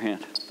basketball on your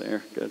hand.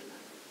 There, good.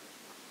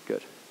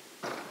 Good.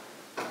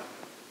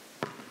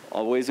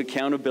 Always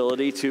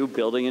accountability to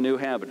building a new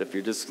habit.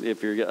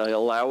 If you're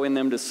allowing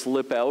them to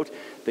slip out,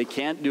 they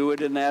can't do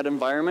it in that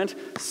environment.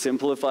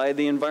 Simplify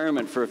the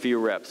environment for a few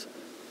reps.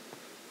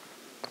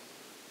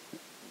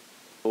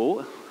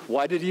 Oh,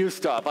 why did you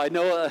stop? I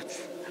know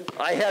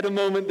I had a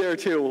moment there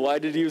too. Why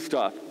did you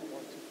stop?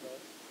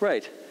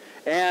 Right.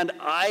 And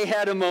I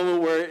had a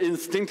moment where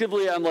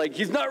instinctively I'm like,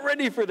 he's not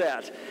ready for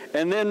that.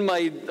 And then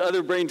my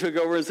other brain took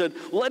over and said,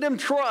 let him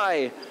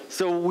try.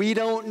 So we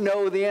don't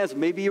know the answer.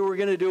 Maybe you were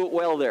going to do it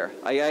well there.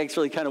 I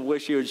actually kind of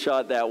wish you had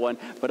shot that one,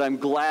 but I'm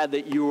glad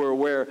that you were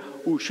aware,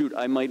 oh shoot,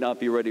 I might not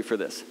be ready for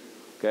this.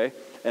 Okay?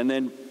 And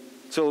then,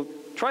 so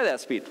try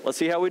that speed. Let's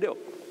see how we do.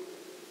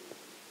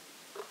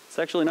 It's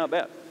actually not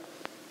bad.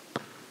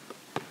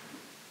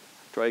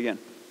 Try again.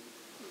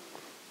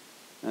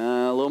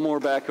 A little more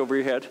back over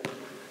your head.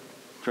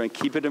 Try and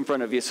keep it in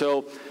front of you.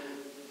 So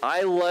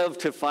I love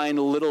to find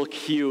little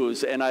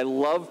cues, and I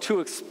love to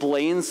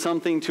explain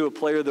something to a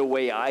player the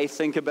way I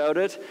think about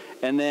it,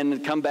 and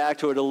then come back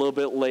to it a little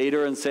bit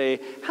later and say,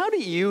 how do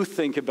you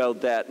think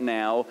about that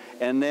now?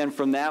 And then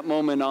from that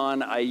moment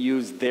on, I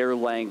use their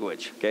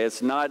language. Okay,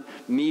 it's not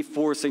me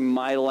forcing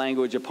my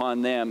language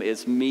upon them.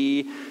 It's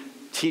me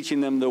teaching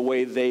them the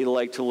way they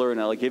like to learn.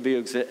 I'll give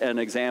you an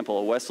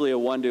example. Wesley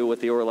Awundu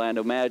with the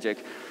Orlando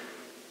Magic.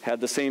 had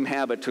the same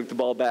habit, took the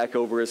ball back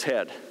over his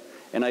head.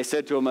 And I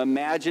said to him,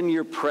 imagine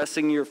you're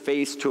pressing your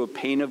face to a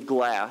pane of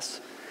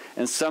glass,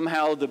 and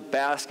somehow the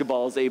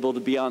basketball is able to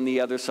be on the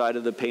other side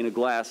of the pane of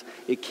glass.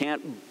 It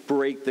can't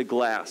break the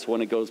glass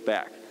when it goes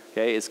back.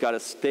 Okay? It's got to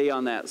stay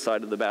on that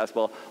side of the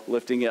basketball,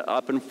 lifting it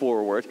up and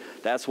forward.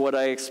 That's what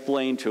I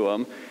explained to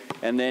him.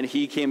 And then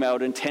he came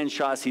out in 10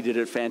 shots. He did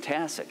it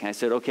fantastic. And I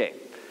said, okay,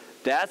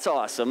 that's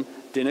awesome.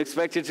 Didn't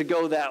expect it to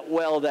go that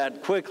well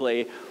that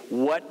quickly.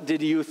 What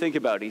did you think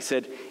about it? He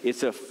said,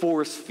 it's a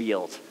force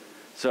field.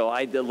 So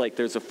I did, like,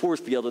 there's a force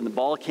field, and the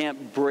ball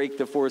can't break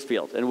the force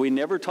field. And we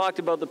never talked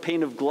about the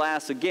pane of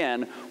glass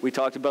again. We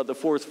talked about the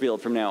force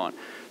field from now on.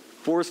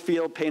 Force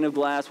field, pane of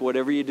glass,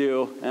 whatever you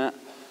do.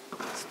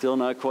 Still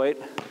not quite.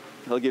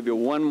 I'll give you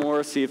one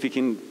more, see if you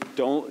can,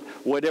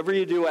 whatever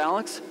you do,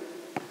 Alex,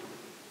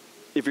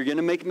 if you're going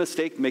to make a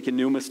mistake, make a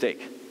new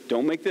mistake.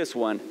 Don't make this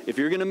one. If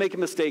you're going to make a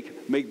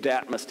mistake, make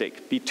that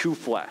mistake. Be too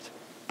flat.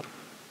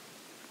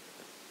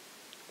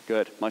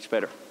 Good, much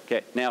better.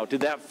 Okay, now,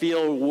 did that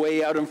feel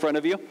way out in front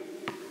of you?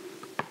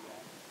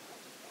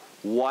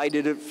 Why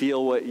did it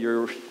feel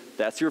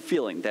that's your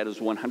feeling. That is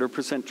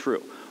 100%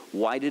 true.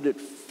 Why did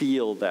it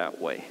feel that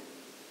way?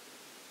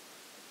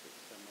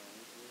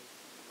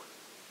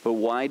 But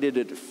why did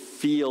it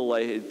feel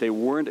like they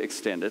weren't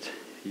extended?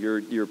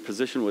 Your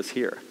position was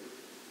here.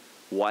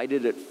 Why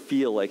did it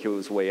feel like it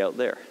was way out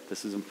there?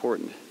 This is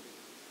important.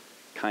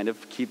 Kind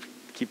of keep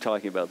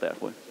talking about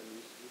that one.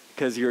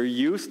 Because you're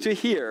used to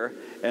here,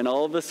 and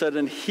all of a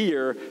sudden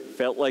here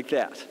felt like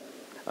that.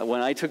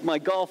 When I took my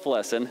golf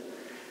lesson,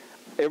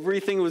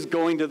 everything was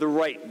going to the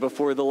right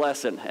before the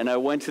lesson. And I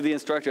went to the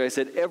instructor. I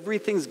said,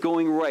 everything's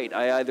going right.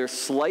 I either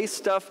slice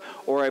stuff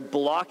or I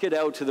block it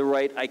out to the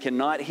right. I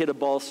cannot hit a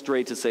ball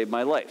straight to save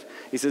my life.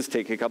 He says,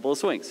 take a couple of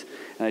swings.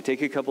 And I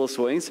take a couple of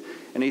swings,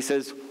 and he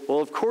says, well,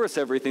 of course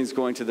everything's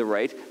going to the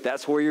right.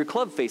 That's where your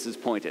club face is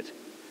pointed.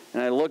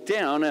 And I look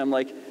down, and I'm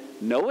like,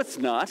 no, it's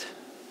not.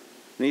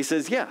 And he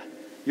says, yeah,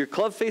 your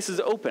club face is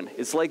open.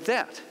 It's like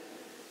that.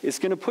 It's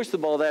going to push the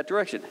ball that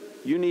direction.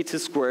 You need to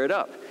square it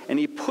up. And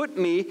he put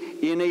me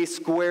in a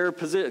square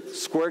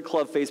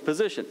club face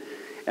position.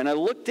 And I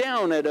looked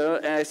down at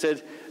it, and I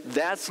said,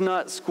 that's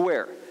not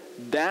square.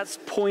 That's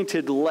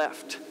pointed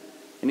left.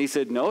 And he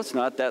said, no, it's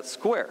not. That's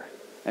square.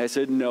 And I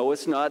said, no,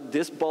 it's not.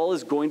 This ball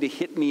is going to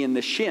hit me in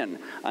the shin.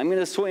 I'm going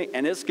to swing,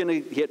 and it's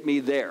going to hit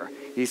me there.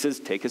 He says,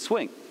 take a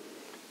swing.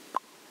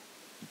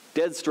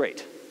 Dead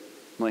straight.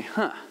 I'm like,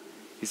 huh.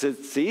 He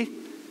said, see?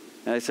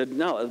 And I said,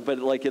 no, but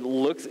like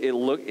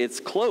it's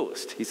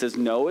closed. He says,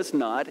 no, it's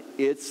not.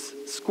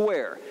 It's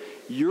square.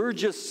 You're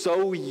just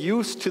so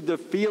used to the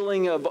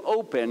feeling of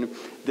open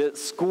that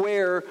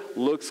square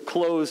looks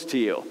closed to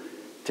you.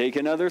 Take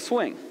another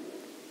swing.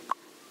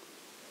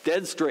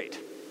 Dead straight.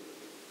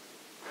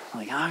 I'm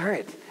like, all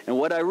right. And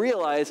what I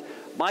realized,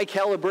 my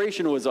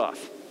calibration was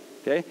off.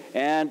 Okay?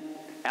 And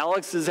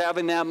Alex is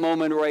having that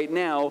moment right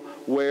now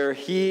where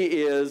he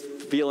is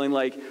feeling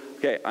like,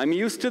 okay, I'm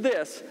used to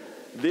this.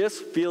 This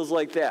feels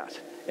like that.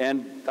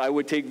 And I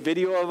would take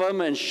video of him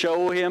and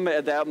show him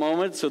at that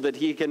moment so that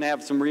he can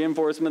have some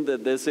reinforcement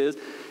that this is.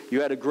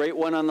 You had a great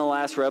one on the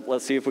last rep.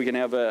 Let's see if we can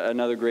have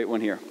another great one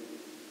here.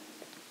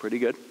 Pretty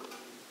good.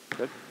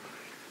 Good.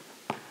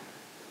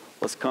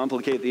 Let's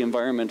complicate the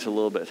environment a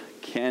little bit.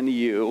 Can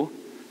you,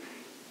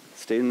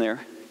 stay in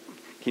there,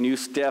 can you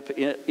step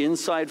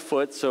inside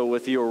foot, so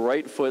with your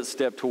right foot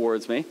step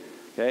towards me,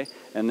 okay?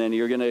 And then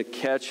you're going to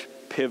catch,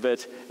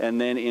 pivot, and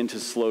then into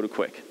slow to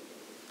quick.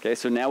 Okay,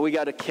 so now we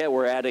got a catch.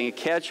 We're adding a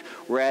catch.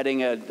 We're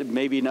adding a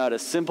maybe not a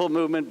simple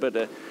movement,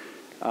 but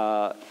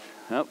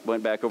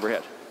went back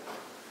overhead.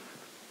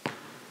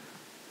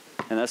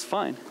 And that's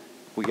fine.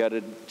 We got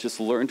to just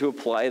learn to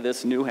apply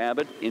this new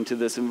habit into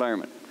this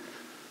environment.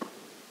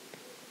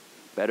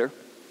 Better?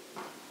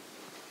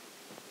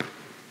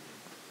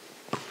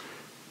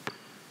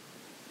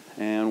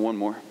 And one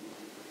more.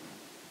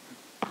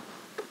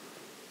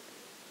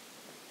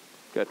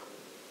 Good.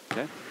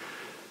 Okay.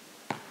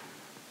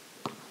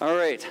 All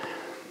right.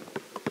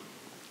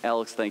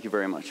 Alex, thank you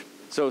very much.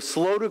 So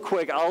slow to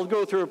quick, I'll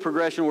go through a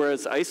progression where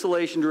it's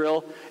isolation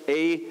drill,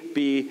 A,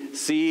 B,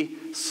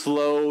 C,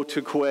 slow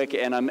to quick,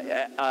 and I'm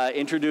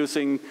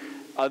introducing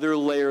other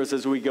layers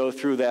as we go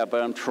through that,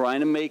 but I'm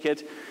trying to make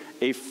it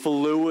a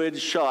fluid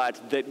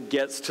shot that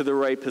gets to the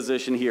right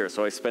position here.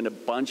 So I spend a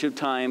bunch of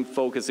time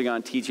focusing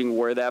on teaching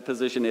where that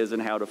position is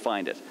and how to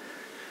find it.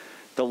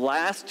 The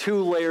last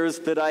two layers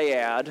that I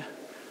add,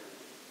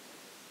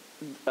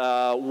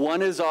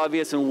 one is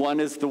obvious and one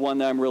is the one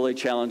that I'm really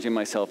challenging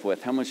myself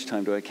with. How much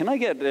time do I? Can I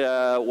get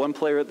one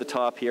player at the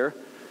top here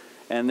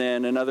and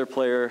then another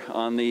player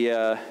on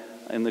the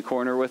in the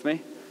corner with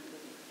me?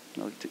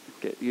 I'll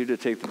get you to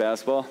take the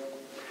basketball.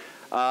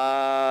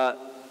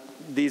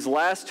 These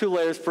last two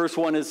layers, first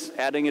one is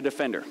adding a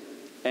defender.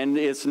 And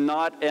it's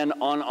not an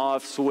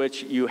on-off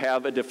switch. You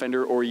have a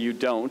defender or you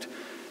don't.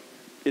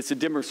 It's a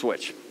dimmer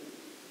switch.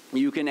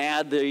 You can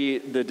add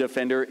the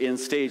defender in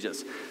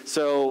stages.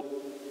 So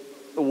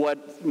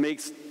what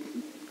makes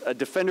a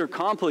defender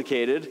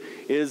complicated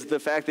is the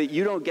fact that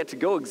you don't get to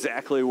go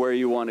exactly where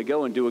you want to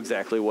go and do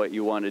exactly what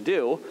you want to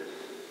do.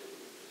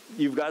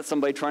 You've got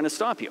somebody trying to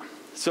stop you.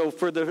 So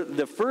for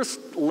the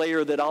first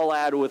layer that I'll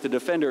add with the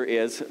defender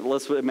is,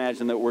 let's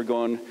imagine that we're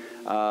going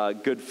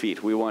good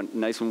feet. We want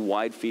nice and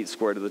wide feet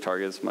square to the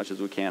target as much as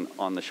we can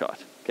on the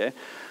shot, okay?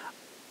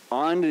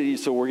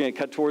 So we're going to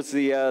cut towards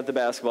the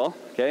basketball,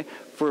 okay?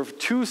 For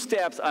 2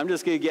 steps, I'm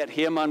just going to get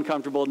him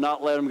uncomfortable,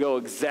 not let him go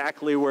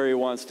exactly where he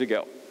wants to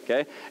go,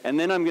 okay? And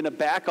then I'm going to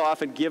back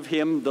off and give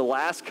him the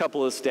last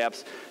couple of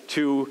steps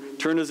to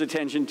turn his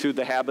attention to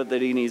the habit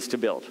that he needs to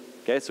build.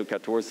 Okay, so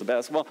cut towards the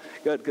basketball.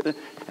 Good, good.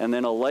 And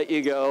then I'll let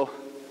you go.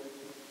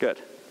 Good.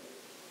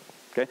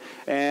 Okay,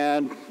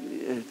 and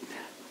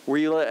were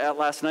you at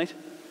last night?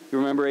 You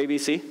remember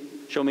ABC?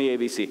 Show me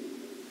ABC.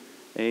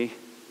 A,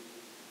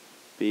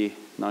 B,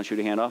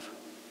 non-shooting handoff.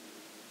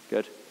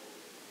 Good.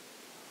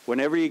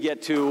 Whenever we do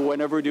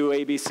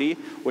ABC,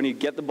 when you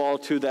get the ball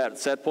to that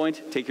set point,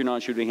 take your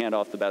non-shooting hand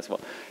off the basketball.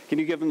 Can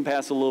you give him the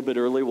pass a little bit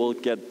early? We'll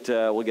get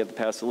the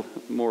pass a little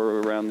more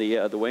around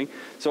the wing.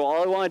 So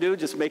all I want to do is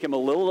just make him a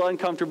little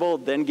uncomfortable,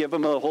 then give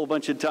him a whole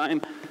bunch of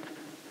time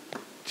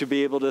to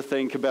be able to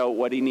think about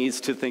what he needs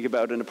to think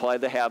about and apply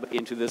the habit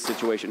into this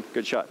situation.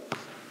 Good shot.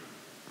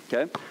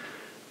 Okay.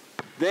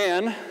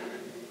 Then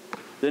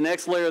the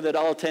next layer that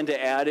I'll tend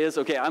to add is,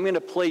 okay, I'm going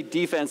to play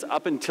defense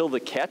up until the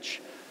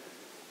catch.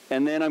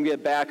 And then I'm going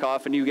to back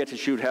off, and you get to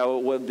shoot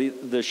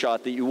the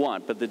shot that you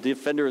want. But the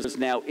defender is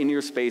now in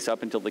your space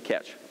up until the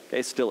catch.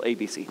 Okay, still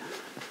ABC.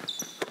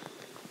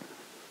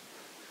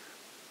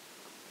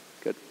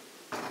 Good.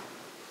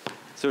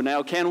 So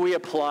now can we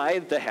apply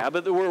the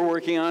habit that we're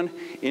working on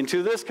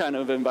into this kind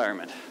of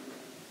environment?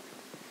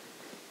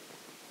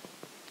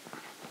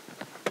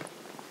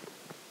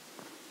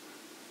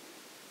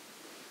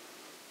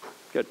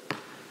 Good.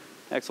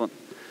 Excellent.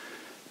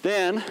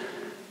 Then,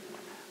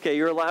 okay,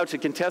 you're allowed to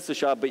contest the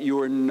shot, but you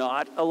are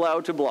not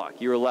allowed to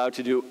block. You're allowed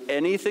to do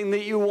anything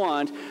that you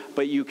want,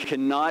 but you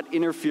cannot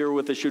interfere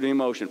with the shooting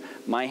motion.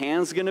 My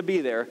hand's going to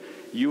be there.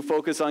 You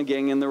focus on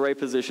getting in the right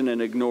position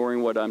and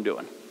ignoring what I'm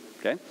doing,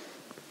 okay?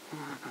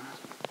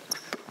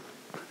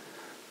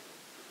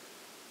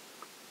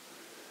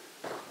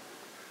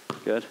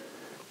 Good.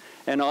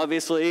 And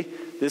obviously,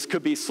 this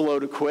could be slow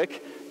to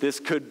quick. This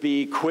could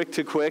be quick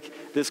to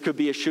quick. This could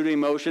be a shooting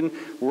motion.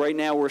 Right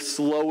now, we're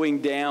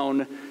slowing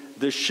down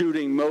the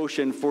shooting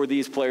motion for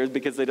these players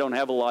because they don't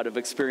have a lot of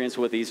experience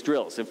with these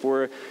drills. If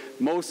we're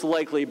most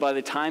likely, by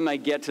the time I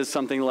get to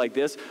something like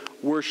this,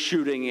 we're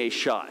shooting a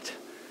shot.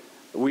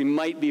 We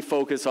might be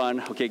focused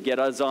on, okay, get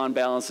as on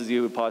balance as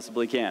you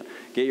possibly can.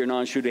 Get your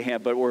non-shooting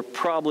hand, but we're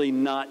probably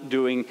not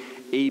doing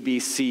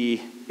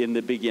ABC in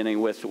the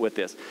beginning with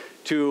this.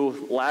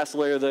 Last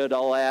layer that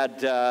I'll add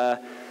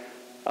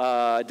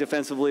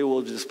defensively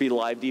will just be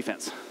live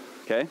defense,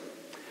 okay?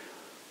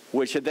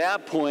 Which at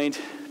that point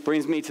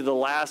brings me to the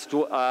last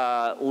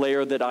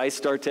layer that I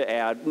start to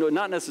add. No,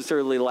 not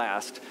necessarily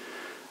last,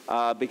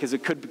 because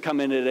it could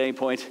come in at any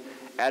point,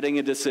 adding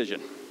a decision.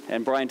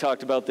 And Brian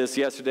talked about this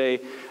yesterday.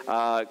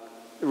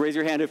 Raise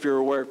your hand if you're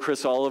aware of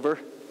Chris Oliver.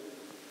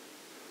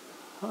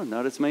 Oh,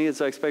 not as many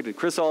as I expected.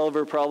 Chris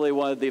Oliver, probably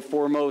one of the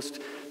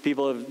foremost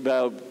people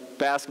about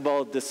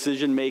basketball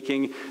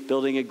decision-making,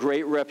 building a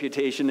great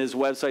reputation. His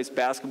website's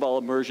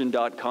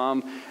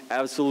basketballimmersion.com.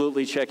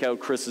 Absolutely check out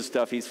Chris's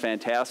stuff. He's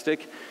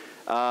fantastic.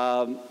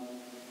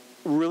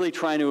 Really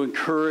trying to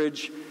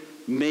encourage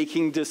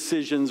making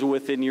decisions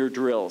within your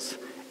drills.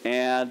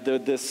 And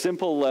the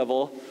simple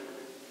level,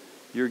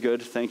 you're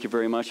good, thank you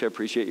very much, I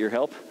appreciate your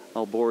help.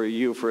 I'll bore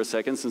you for a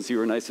second since you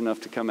were nice enough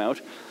to come out.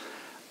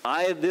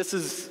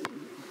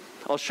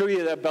 I'll show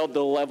you about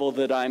the level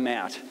that I'm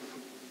at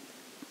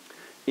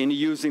in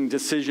using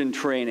decision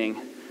training,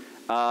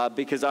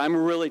 because I'm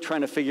really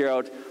trying to figure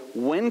out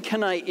when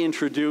can I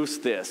introduce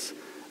this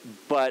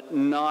but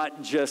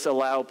not just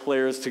allow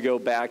players to go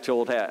back to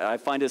old habit. I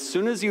find as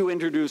soon as you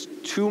introduce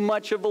too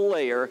much of a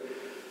layer,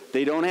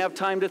 they don't have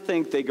time to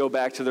think, they go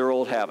back to their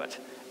old habit.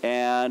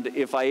 And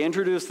if I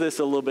introduce this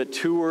a little bit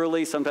too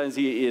early, sometimes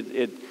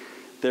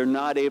they're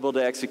not able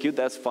to execute.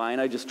 That's fine.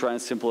 I just try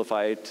and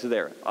simplify it to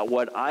there.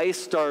 What I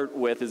start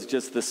with is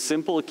just the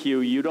simple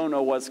cue. You don't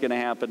know what's going to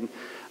happen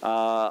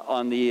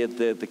on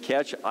the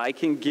catch. I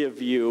can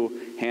give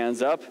you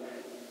hands up.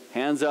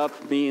 Hands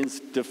up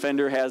means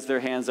defender has their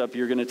hands up.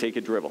 You're going to take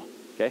a dribble.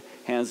 Okay?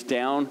 Hands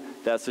down,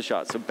 that's the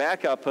shot. So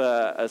back up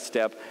a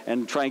step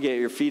and try and get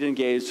your feet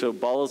engaged. So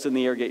ball is in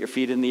the air, get your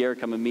feet in the air,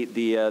 come and meet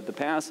the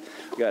pass.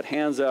 You got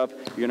hands up,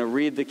 you're going to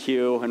read the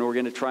cue, and we're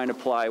going to try and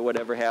apply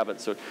whatever habit.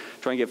 So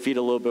try and get feet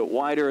a little bit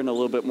wider and a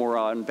little bit more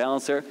on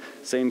balance there.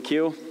 Same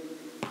cue.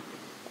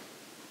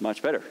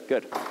 Much better.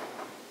 Good.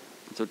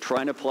 So try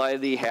and apply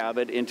the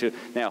habit into,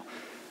 now,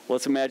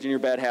 let's imagine your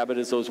bad habit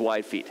is those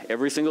wide feet.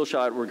 Every single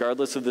shot,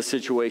 regardless of the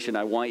situation,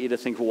 I want you to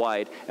think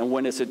wide. And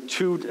when it's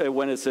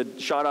a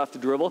shot off the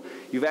dribble,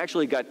 you've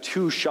actually got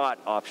two shot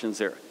options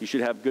there. You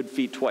should have good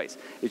feet twice.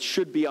 It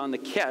should be on the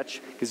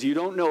catch, because you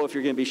don't know if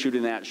you're going to be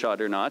shooting that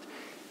shot or not.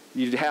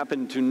 You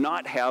happen to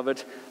not have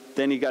it,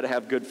 then you got to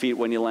have good feet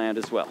when you land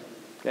as well.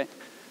 Okay,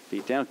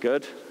 feet down,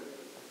 good.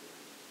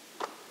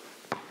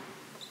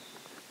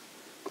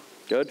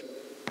 Good.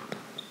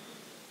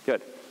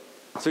 Good.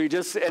 So you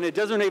just, and it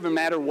doesn't even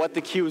matter what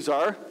the cues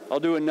are. I'll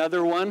do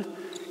another one.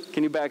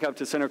 Can you back up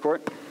to center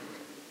court?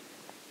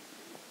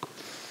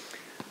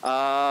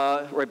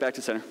 Right back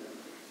to center.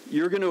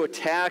 You're going to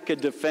attack a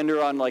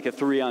defender on like a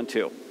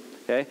 3-on-2,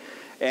 okay?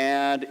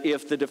 And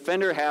if the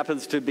defender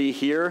happens to be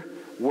here,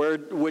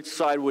 which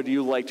side would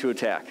you like to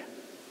attack?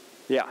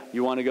 Yeah,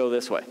 you want to go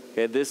this way.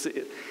 Okay,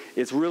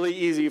 it's really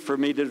easy for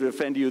me to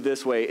defend you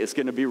this way. It's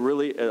going to be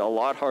really a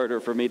lot harder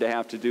for me to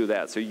have to do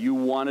that. So you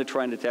want to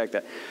try and attack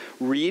that.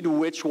 Read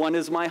which one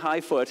is my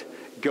high foot,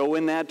 go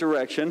in that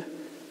direction,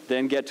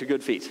 then get to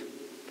good feet.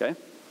 Okay?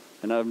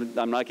 And I'm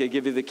not going to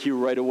give you the cue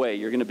right away.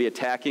 You're going to be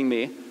attacking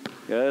me.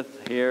 Good.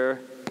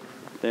 Here.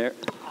 There.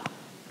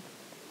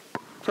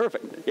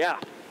 Perfect. Yeah.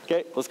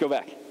 Okay, let's go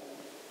back.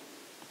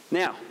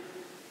 Now,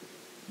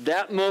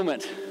 that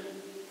moment,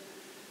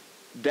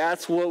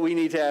 that's what we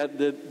need to have.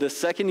 The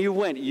second you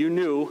went, you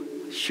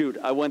knew, shoot,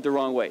 I went the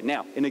wrong way.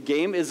 Now, in a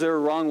game, is there a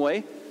wrong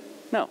way?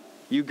 No.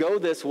 You go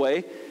this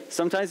way.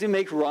 Sometimes you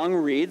make wrong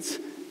reads.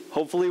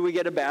 Hopefully we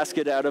get a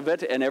basket out of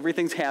it, and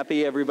everything's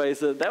happy. Everybody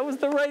says, that was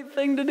the right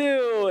thing to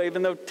do,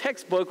 even though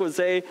textbook would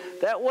say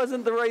that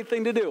wasn't the right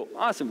thing to do.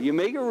 Awesome. You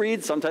make a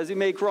read. Sometimes you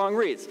make wrong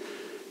reads.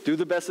 Do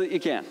the best that you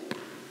can.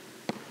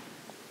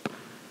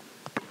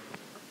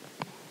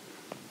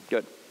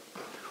 Good.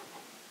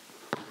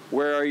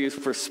 Where are you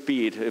for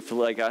speed? If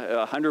like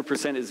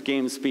 100% is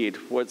game speed,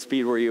 what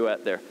speed were you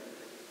at there?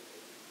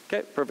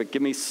 Okay, perfect.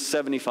 Give me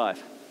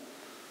 75.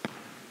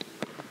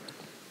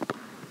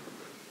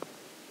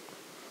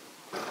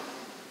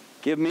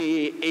 Give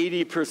me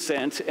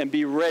 80% and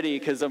be ready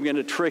because I'm going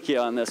to trick you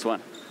on this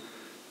one.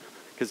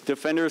 Because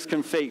defenders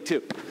can fake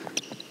too.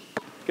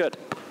 Good.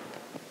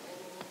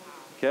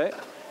 Okay.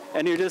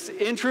 And you're just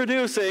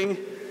introducing,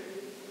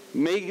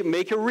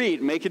 make a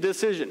read, make a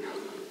decision.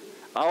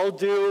 I'll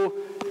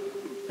do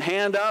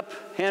hand up,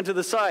 hand to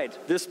the side.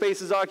 This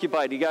space is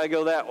occupied. You got to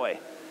go that way.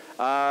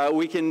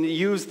 We can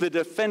use the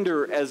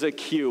defender as a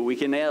cue. We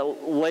can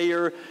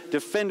layer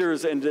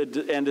defenders and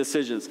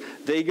decisions.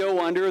 They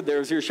go under,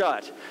 there's your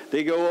shot.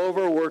 They go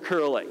over, we're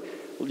curling.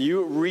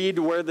 You read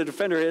where the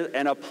defender is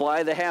and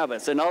apply the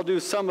habits. And I'll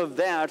do some of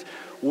that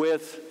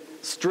with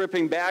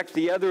stripping back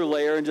the other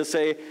layer and just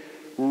say,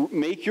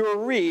 make your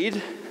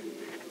read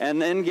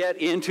and then get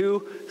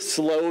into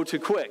slow to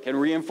quick and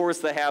reinforce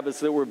the habits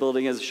that we're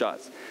building as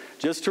shots.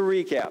 Just to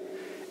recap.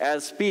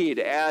 Add speed,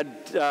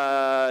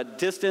 add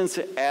distance,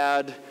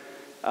 add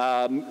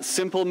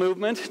simple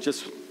movement,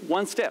 just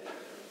one step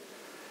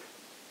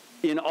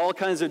in all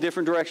kinds of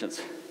different directions.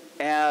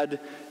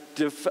 Add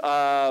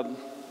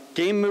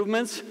game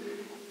movements,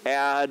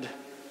 add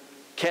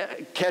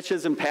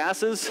catches and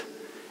passes,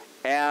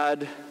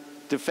 add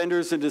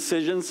defenders and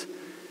decisions.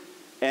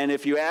 And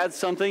if you add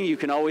something, you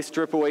can always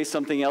strip away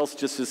something else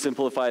just to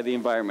simplify the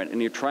environment.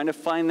 And you're trying to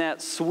find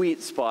that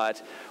sweet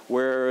spot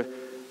where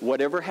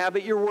whatever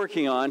habit you're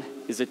working on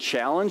is a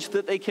challenge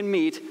that they can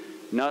meet,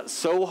 not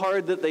so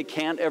hard that they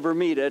can't ever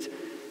meet it,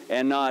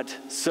 and not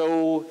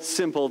so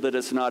simple that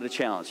it's not a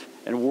challenge.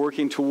 And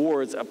working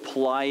towards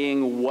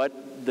applying what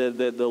the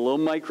little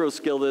micro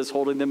skill that is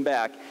holding them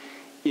back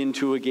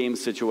into a game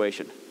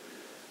situation.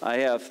 I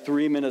have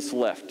 3 minutes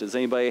left. Does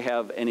anybody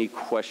have any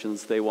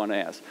questions they want to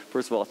ask?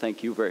 First of all,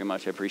 thank you very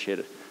much. I appreciate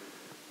it.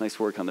 Nice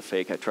work on the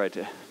fake. I tried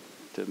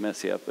to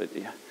mess you up, but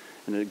yeah.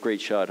 And a great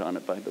shot on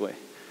it, by the way.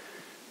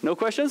 No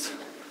questions?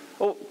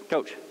 Oh,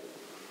 Coach.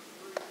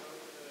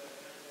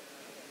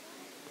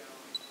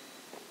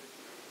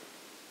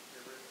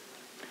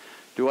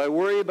 Do I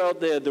worry about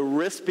the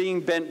wrist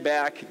being bent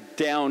back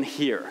down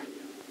here?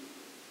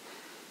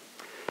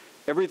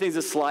 Everything's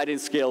a sliding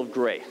scale of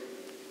gray.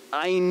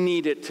 I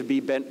need it to be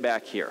bent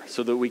back here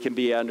so that we can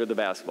be under the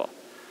basketball.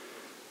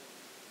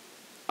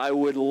 I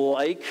would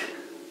like,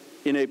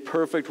 in a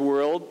perfect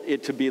world,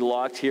 it to be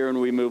locked here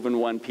and we move in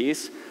one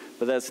piece.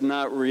 But that's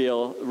not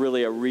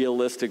really a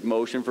realistic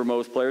motion for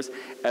most players.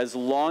 As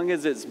long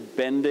as it's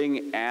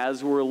bending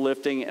as we're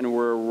lifting and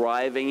we're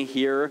arriving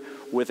here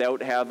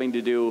without having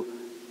to do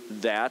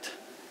that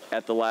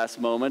at the last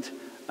moment,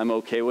 I'm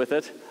okay with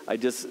it.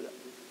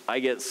 I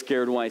get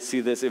scared when I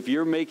see this. If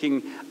you're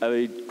making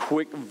a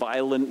quick,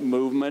 violent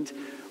movement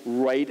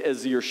right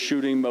as your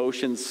shooting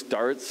motion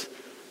starts,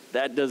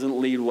 that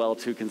doesn't lead well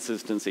to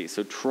consistency.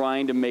 So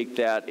trying to make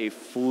that a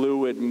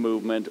fluid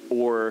movement,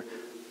 or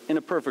in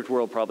a perfect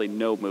world, probably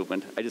no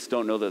movement. I just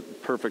don't know that the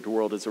perfect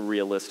world is a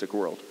realistic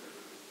world.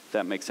 If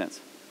that makes sense.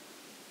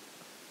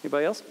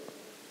 Anybody else?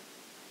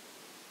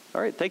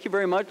 All right, thank you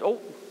very much. Oh,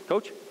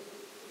 Coach?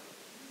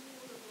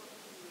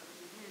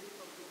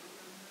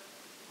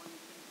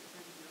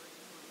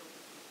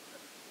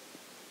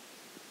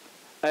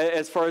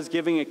 As far as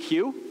giving a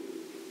cue,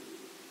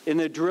 in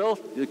the drill,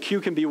 the cue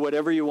can be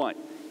whatever you want.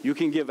 You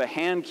can give a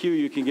hand cue,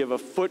 you can give a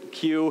foot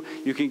cue,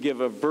 you can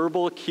give a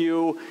verbal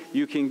cue,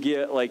 you can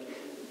get, like,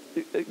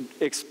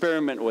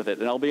 experiment with it.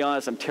 And I'll be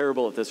honest, I'm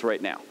terrible at this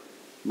right now.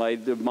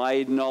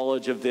 My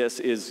knowledge of this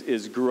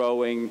is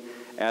growing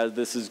as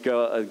this is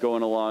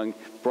going along.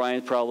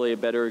 Brian's probably a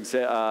better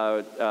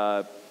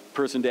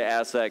person to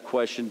ask that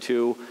question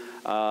to.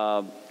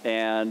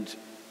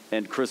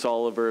 And Chris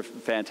Oliver,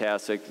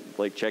 fantastic.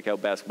 Like, check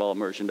out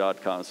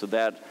basketballimmersion.com. So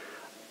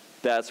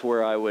that's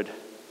where I would.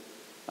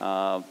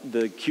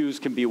 The cues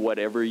can be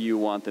whatever you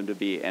want them to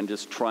be, and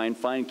just try and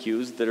find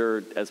cues that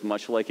are as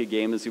much like a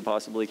game as you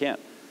possibly can.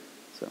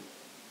 So,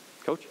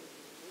 Coach?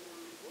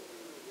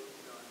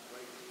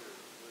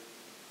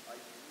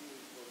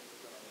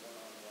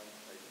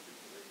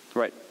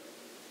 Right.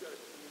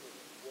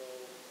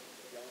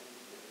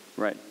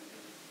 Right.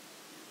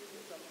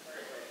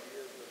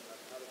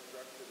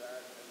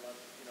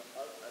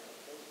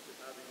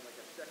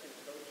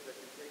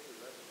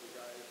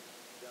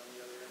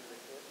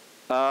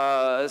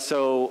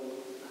 So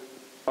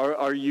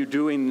are you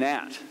doing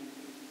that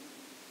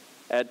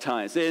at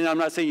times? And I'm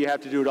not saying you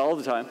have to do it all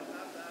the time.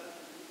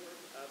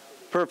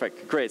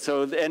 Perfect, great.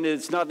 So, and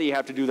it's not that you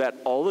have to do that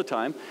all the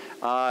time.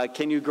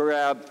 Can you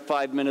grab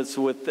 5 minutes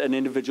with an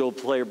individual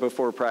player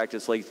before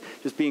practice? Like,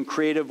 just being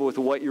creative with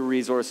what your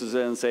resources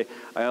are and say,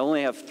 I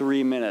only have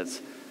 3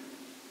 minutes.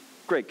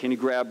 Great, can you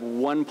grab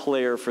one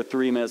player for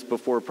 3 minutes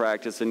before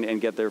practice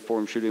and get their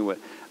form shooting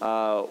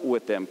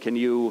with them? Can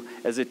you,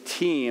 as a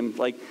team,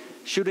 like,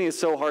 shooting is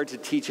so hard to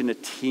teach in a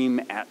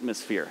team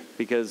atmosphere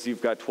because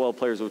you've got 12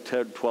 players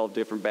with 12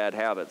 different bad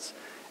habits,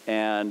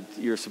 and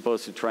you're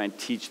supposed to try and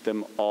teach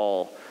them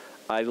all.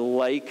 I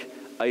like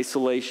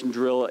isolation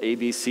drill,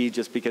 ABC,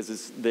 just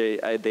because they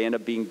end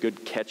up being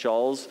good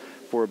catch-alls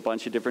for a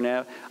bunch of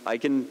different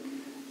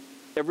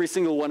every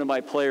single one of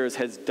my players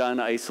has done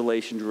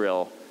isolation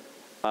drill,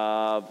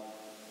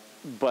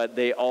 but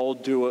they all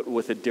do it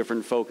with a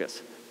different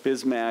focus.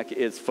 Bismack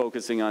is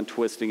focusing on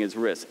twisting his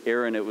wrist.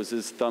 Aaron, it was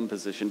his thumb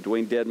position.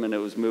 Dwayne Dedman, it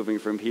was moving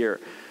from here.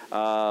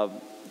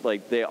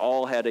 Like, they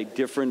all had a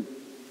different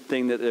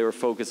thing that they were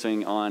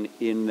focusing on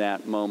in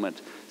that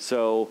moment.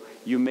 So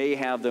you may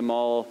have them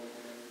all,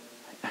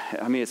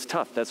 I mean, it's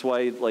tough. That's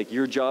why, like,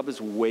 your job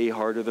is way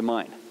harder than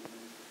mine.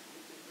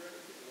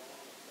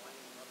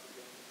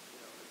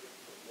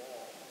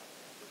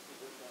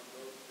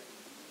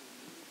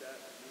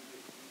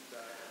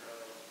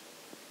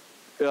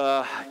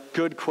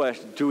 Good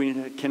question.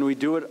 Can we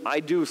do it? I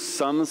do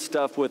some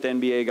stuff with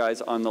NBA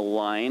guys on the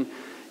line.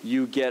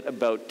 You get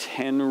about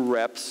 10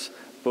 reps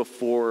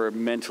before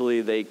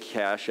mentally they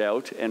cash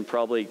out, and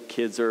probably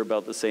kids are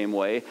about the same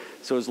way.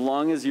 So as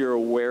long as you're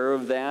aware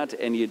of that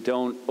and you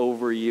don't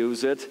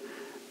overuse it,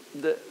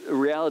 the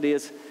reality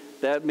is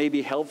that may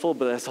be helpful,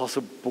 but that's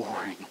also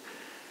boring.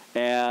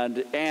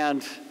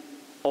 And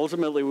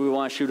ultimately we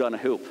want to shoot on a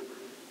hoop.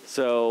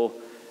 So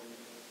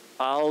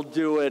I'll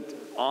do it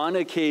on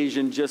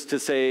occasion just to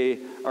say,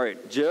 all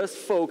right, just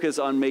focus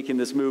on making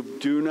this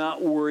move. Do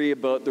not worry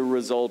about the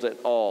result at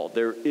all.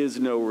 There is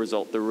no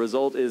result. The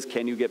result is,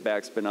 can you get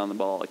backspin on the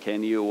ball?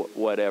 Can you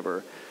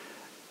whatever?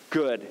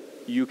 Good.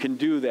 You can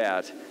do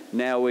that.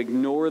 Now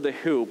ignore the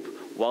hoop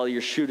while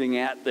you're shooting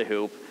at the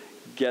hoop.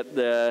 Get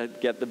the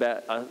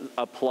back,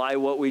 apply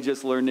what we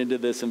just learned into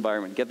this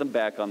environment. Get them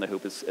back on the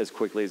hoop as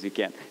quickly as you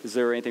can. Is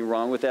there anything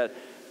wrong with that?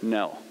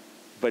 No.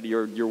 But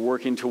you're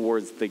working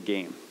towards the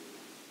game.